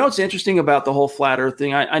 You know what's interesting about the whole flat earth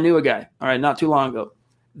thing? I knew a guy, all right, not too long ago,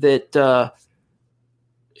 that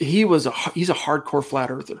he's a hardcore flat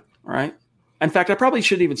earther, all right? In fact, I probably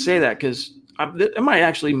shouldn't even say that, because I might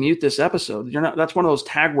actually mute this episode. That's one of those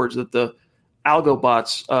tag words that the algo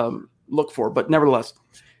bots look for, but nevertheless.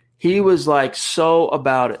 He was like so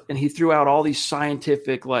about it, and he threw out all these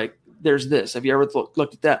scientific, like, there's this. Have you ever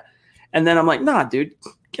looked at that? And then I'm like, nah, dude,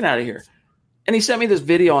 get out of here. And he sent me this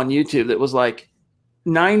video on YouTube that was like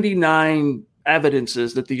 99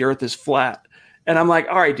 evidences that the earth is flat. And I'm like,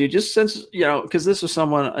 all right, dude, just since, because this was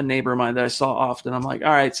a neighbor of mine that I saw often. I'm like,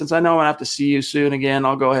 all right, since I know I'm going to have to see you soon again,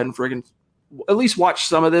 I'll go ahead and friggin' at least watch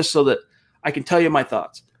some of this so that I can tell you my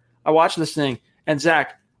thoughts. I watched this thing, and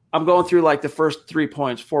Zach, I'm going through like the first 3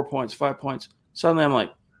 points, 4 points, 5 points. Suddenly I'm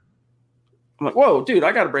like, whoa, dude,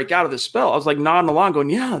 I got to break out of this spell. I was like nodding along going,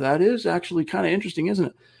 yeah, that is actually kind of interesting, isn't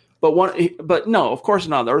it? But no, of course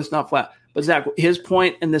not. The earth's not flat. But Zach, his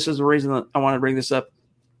point, and this is the reason that I want to bring this up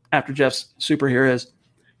after Jeff's super here, is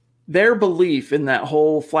their belief in that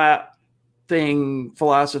whole flat thing,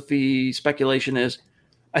 philosophy, speculation is,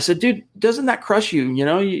 I said, dude, doesn't that crush you?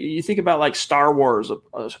 You think about like Star Wars,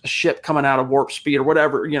 a ship coming out of warp speed or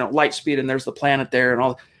whatever, light speed, and there's the planet there and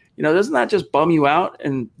all. Doesn't that just bum you out?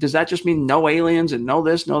 And does that just mean no aliens and no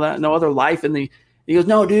this, no that, no other life in the? He goes,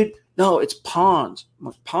 no, dude, no, it's ponds. I'm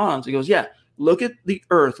like, ponds. He goes, yeah, look at the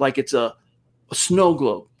Earth like it's a snow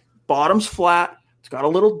globe. Bottom's flat. It's got a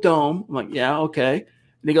little dome. I'm like, yeah, okay.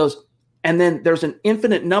 And he goes, and then there's an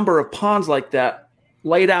infinite number of ponds like that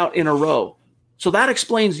laid out in a row. So that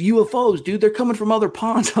explains UFOs, dude. They're coming from other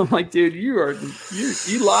ponds. I'm like, dude, you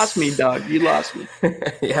lost me, dog. You lost me.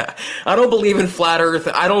 Yeah. I don't believe in flat earth.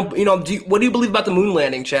 I don't, what do you believe about the moon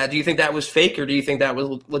landing, Chad? Do you think that was fake, or do you think that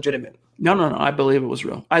was legitimate? No. I believe it was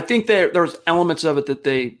real. I think there's elements of it that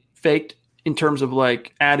they faked in terms of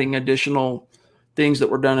like adding additional things that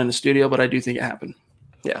were done in the studio, but I do think it happened.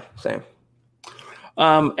 Yeah, same.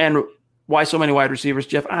 And why so many wide receivers,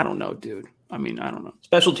 Jeff? I don't know, dude. I don't know.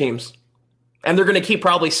 Special teams. And they're going to keep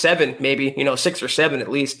probably 7, maybe, 6 or 7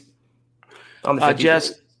 at least. On the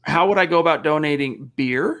Jess, how would I go about donating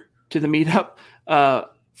beer to the meetup?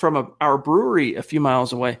 from our brewery a few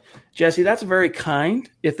miles away. Jesse, that's very kind.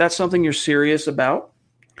 If that's something you're serious about,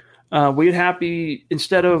 we'd happy,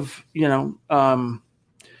 instead of,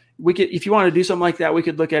 we could, if you want to do something like that, we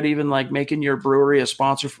could look at even like making your brewery a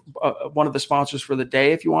sponsor, one of the sponsors for the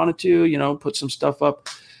day, if you wanted to, put some stuff up.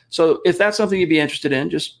 So if that's something you'd be interested in,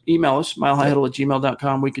 just email us,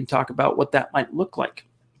 milehighhuddle@gmail.com. We can talk about what that might look like.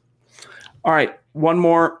 All right. One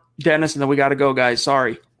more, Dennis, and then we got to go, guys.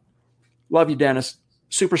 Sorry. Love you, Dennis.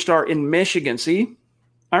 Superstar in Michigan. See,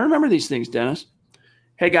 I remember these things, Dennis.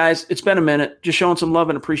 Hey, guys, it's been a minute. Just showing some love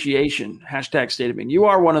and appreciation. Hashtag State of Being. You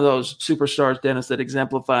are one of those superstars, Dennis, that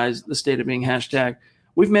exemplifies the State of Being hashtag.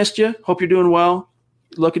 We've missed you. Hope you're doing well.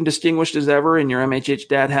 Looking distinguished as ever in your MHH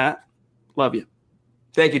dad hat. Love you.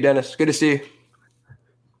 Thank you, Dennis. Good to see you.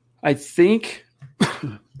 I think,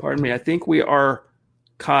 pardon me, I think we are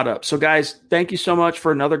caught up. So, guys, thank you so much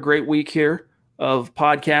for another great week here of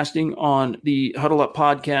podcasting on the Huddle Up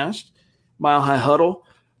podcast, Mile High Huddle.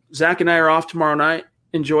 Zach and I are off tomorrow night.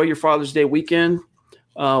 Enjoy your Father's Day weekend.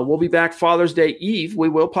 We'll be back Father's Day Eve. We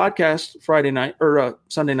will podcast Friday night or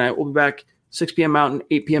Sunday night. We'll be back 6 p.m. Mountain,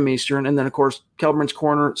 8 p.m. Eastern. And then, of course, Kelberman's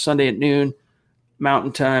Corner Sunday at noon,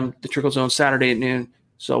 Mountain Time, the Trickle Zone Saturday at noon.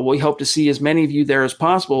 So we hope to see as many of you there as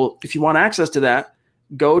possible. If you want access to that,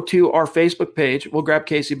 go to our Facebook page. We'll grab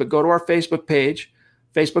Casey, but go to our Facebook page,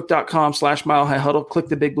 facebook.com/Mile High Huddle. Click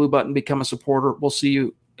the big blue button, become a supporter. We'll see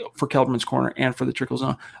you for Kelberman's Corner and for the Trickle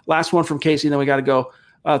Zone. Last one from Casey, and then we got to go.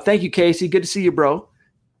 Thank you, Casey. Good to see you, bro.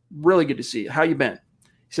 Really good to see you. How you been?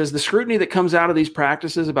 He says, the scrutiny that comes out of these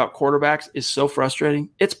practices about quarterbacks is so frustrating.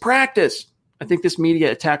 It's practice. I think this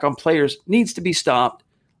media attack on players needs to be stopped.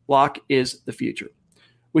 Locke is the future.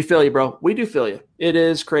 We feel you, bro. We do feel you. It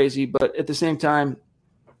is crazy, but at the same time,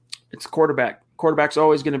 it's quarterback. Quarterback's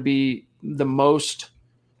always going to be the most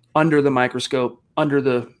under the microscope, under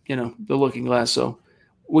the looking glass. So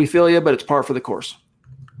we feel you, but it's par for the course.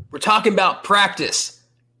 We're talking about practice.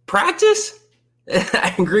 Practice?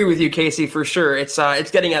 I agree with you, Casey, for sure. It's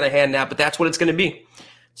getting out of hand now, but that's what it's going to be.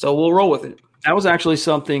 So we'll roll with it. That was actually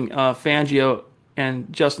something Fangio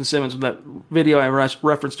and Justin Simmons, that video I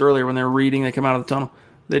referenced earlier when they were reading, they come out of the tunnel.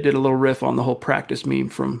 They did a little riff on the whole practice meme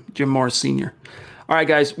from Jim Morris Sr. All right,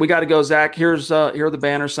 guys, we got to go. Zach, here are the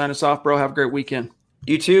banners. Sign us off, bro. Have a great weekend.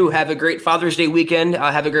 You too. Have a great Father's Day weekend.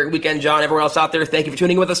 Have a great weekend, John. Everyone else out there, thank you for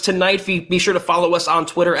tuning in with us tonight. Be sure to follow us on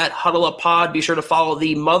Twitter at HuddleUpPod. Be sure to follow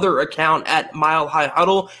the mother account at Mile High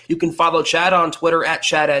Huddle. You can follow Chad on Twitter at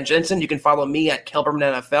Chad and Jensen. You can follow me at Kelberman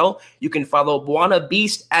NFL. You can follow Buana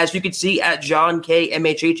Beast, as you can see, at John K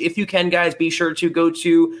MHH. If you can, guys, be sure to go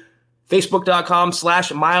to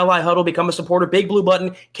Facebook.com/Mile High Huddle. Become a supporter. Big blue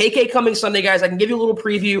button. KK coming Sunday, guys. I can give you a little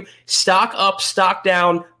preview. Stock up, stock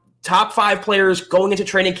down. Top 5 players going into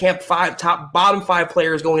training camp. Bottom 5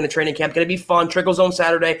 players going into training camp. Going to be fun. Trickle Zone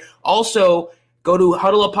Saturday. Also, go to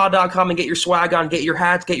HuddleUpPod.com and get your swag on. Get your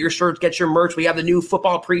hats. Get your shirts. Get your merch. We have the new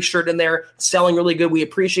Football Priest shirt in there. It's selling really good. We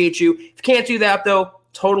appreciate you. If you can't do that, though,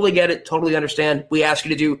 totally get it. Totally understand. We ask you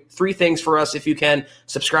to do 3 things for us if you can.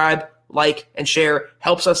 Subscribe, like, and share.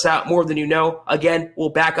 Helps us out more than you know. Again, we'll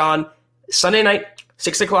back on Sunday night,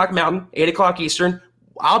 6 o'clock Mountain, 8 o'clock Eastern.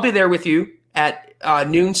 I'll be there with you at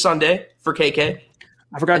noon Sunday for KK.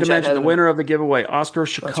 I forgot to mention the winner of the giveaway, Oscar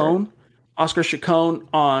Chacon. Right. Oscar Chacon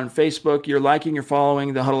on Facebook. You're liking, you're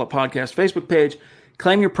following the Huddle Up Podcast Facebook page.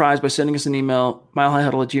 Claim your prize by sending us an email,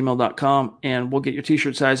 milehighhuddle@gmail.com, and we'll get your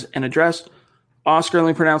t-shirt size and address. Oscar, let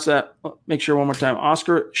me pronounce that. Make sure one more time.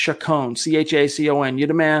 Oscar Chacon, Chacon. You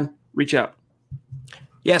the man. Reach out.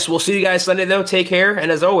 Yes, we'll see you guys Sunday, though. Take care.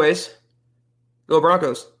 And as always, go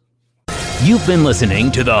Broncos. You've been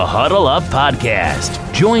listening to the Huddle Up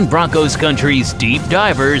Podcast. Join Broncos Country's deep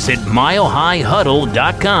divers at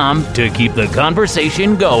milehighhuddle.com to keep the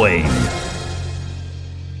conversation going.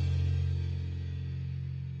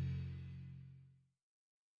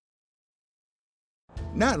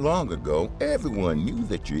 Not long ago, everyone knew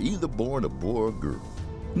that you're either born a boy or a girl.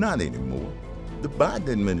 Not anymore. The Biden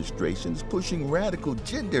administration is pushing radical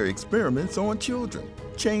gender experiments on children,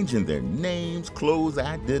 changing their names, clothes,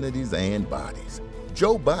 identities, and bodies.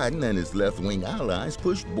 Joe Biden and his left-wing allies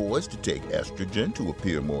pushed boys to take estrogen to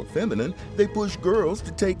appear more feminine. They push girls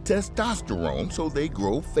to take testosterone so they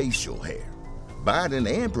grow facial hair.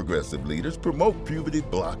 Biden and progressive leaders promote puberty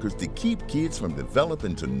blockers to keep kids from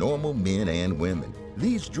developing to normal men and women.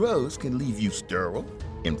 These drugs can leave you sterile,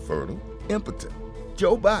 infertile, impotent.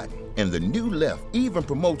 Joe Biden and the new left even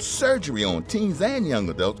promote surgery on teens and young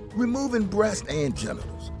adults, removing breasts and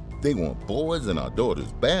genitals. They want boys in our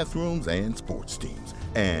daughters' bathrooms and sports teams.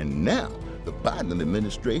 And now, the Biden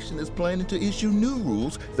administration is planning to issue new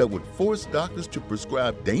rules that would force doctors to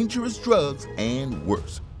prescribe dangerous drugs and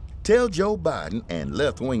worse. Tell Joe Biden and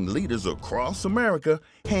left-wing leaders across America,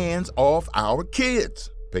 hands off our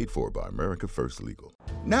kids. Paid for by America First Legal.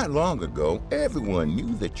 Not long ago, everyone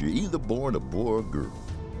knew that you're either born a boy or girl.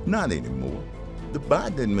 Not anymore. The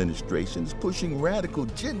Biden administration is pushing radical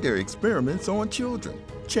gender experiments on children,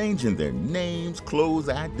 changing their names, clothes,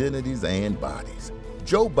 identities, and bodies.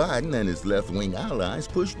 Joe Biden and his left-wing allies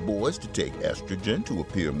push boys to take estrogen to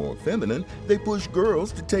appear more feminine. They push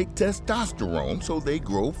girls to take testosterone so they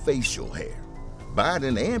grow facial hair.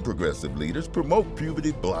 Biden and progressive leaders promote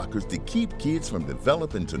puberty blockers to keep kids from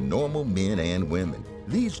developing to normal men and women.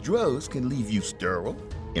 These drugs can leave you sterile,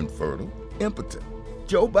 infertile, impotent.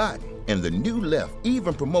 Joe Biden and the new left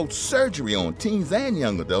even promote surgery on teens and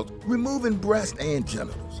young adults, removing breast and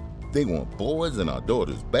genitals. They want boys in our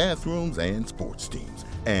daughters' bathrooms and sports teams.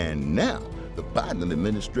 And now, the Biden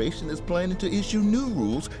administration is planning to issue new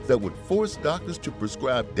rules that would force doctors to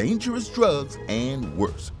prescribe dangerous drugs and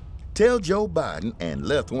worse. Tell Joe Biden and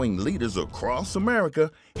left-wing leaders across America,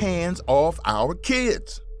 hands off our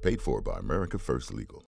kids. Paid for by America First Legal.